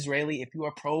pro-Israeli, if you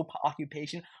are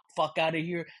pro-occupation, fuck out of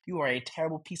here. You are a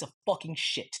terrible piece of fucking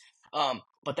shit.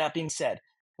 But that being said,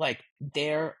 like,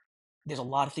 there's a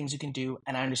lot of things you can do,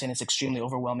 and I understand it's extremely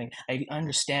overwhelming. I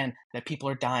understand that people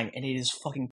are dying, and it is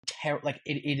fucking terrible. Like,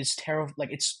 it is terrible.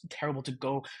 Like, it's terrible to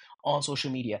go on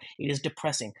social media. It is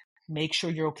depressing. Make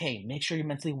sure you're okay. Make sure you're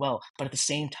mentally well. But at the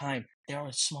same time, there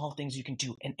are small things you can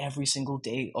do in every single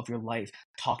day of your life.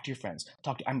 Talk to your friends.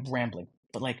 I'm rambling,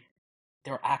 but like,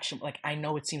 there are action. Like, I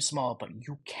know it seems small, but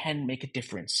you can make a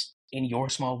difference in your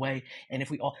small way. And if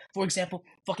we all, for example,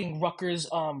 fucking Rutgers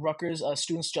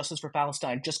Students Justice for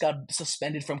Palestine just got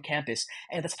suspended from campus,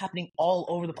 and that's happening all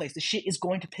over the place. The shit is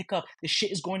going to pick up. The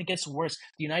shit is going to get worse.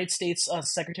 The United States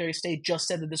Secretary of State just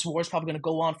said that this war is probably going to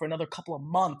go on for another couple of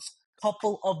months.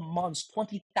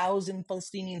 20,000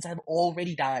 Palestinians have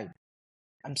already died.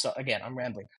 I'm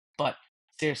rambling, but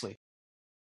seriously,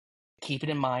 keep it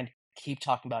in mind. Keep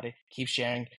talking about it. Keep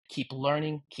sharing. Keep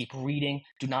learning. Keep reading.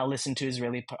 Do not listen to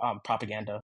Israeli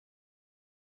propaganda.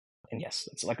 And yes,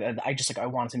 it's like I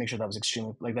wanted to make sure that was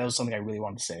extremely, like, that was something I really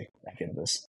wanted to say at the end of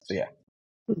this. So yeah.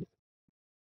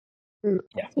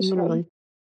 Yeah. Literally.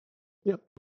 Yep.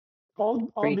 All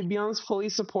Preach. Bibians fully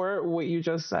support what you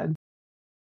just said.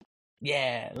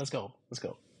 Yeah. Let's go. But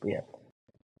yeah.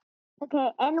 Okay,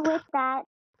 and with that,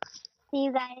 see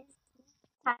you guys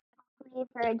hopefully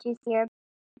for a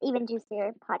even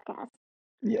juicier podcast.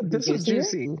 Yeah, this was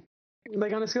Juicier? juicy.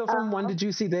 Like, on a scale from 1 to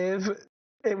juicy, Dave,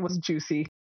 it was juicy.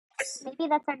 Maybe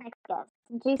that's our next guest.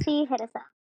 Juicy, hit us up.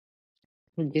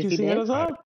 Juicy Juicy, hit Dave? us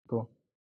up. Cool.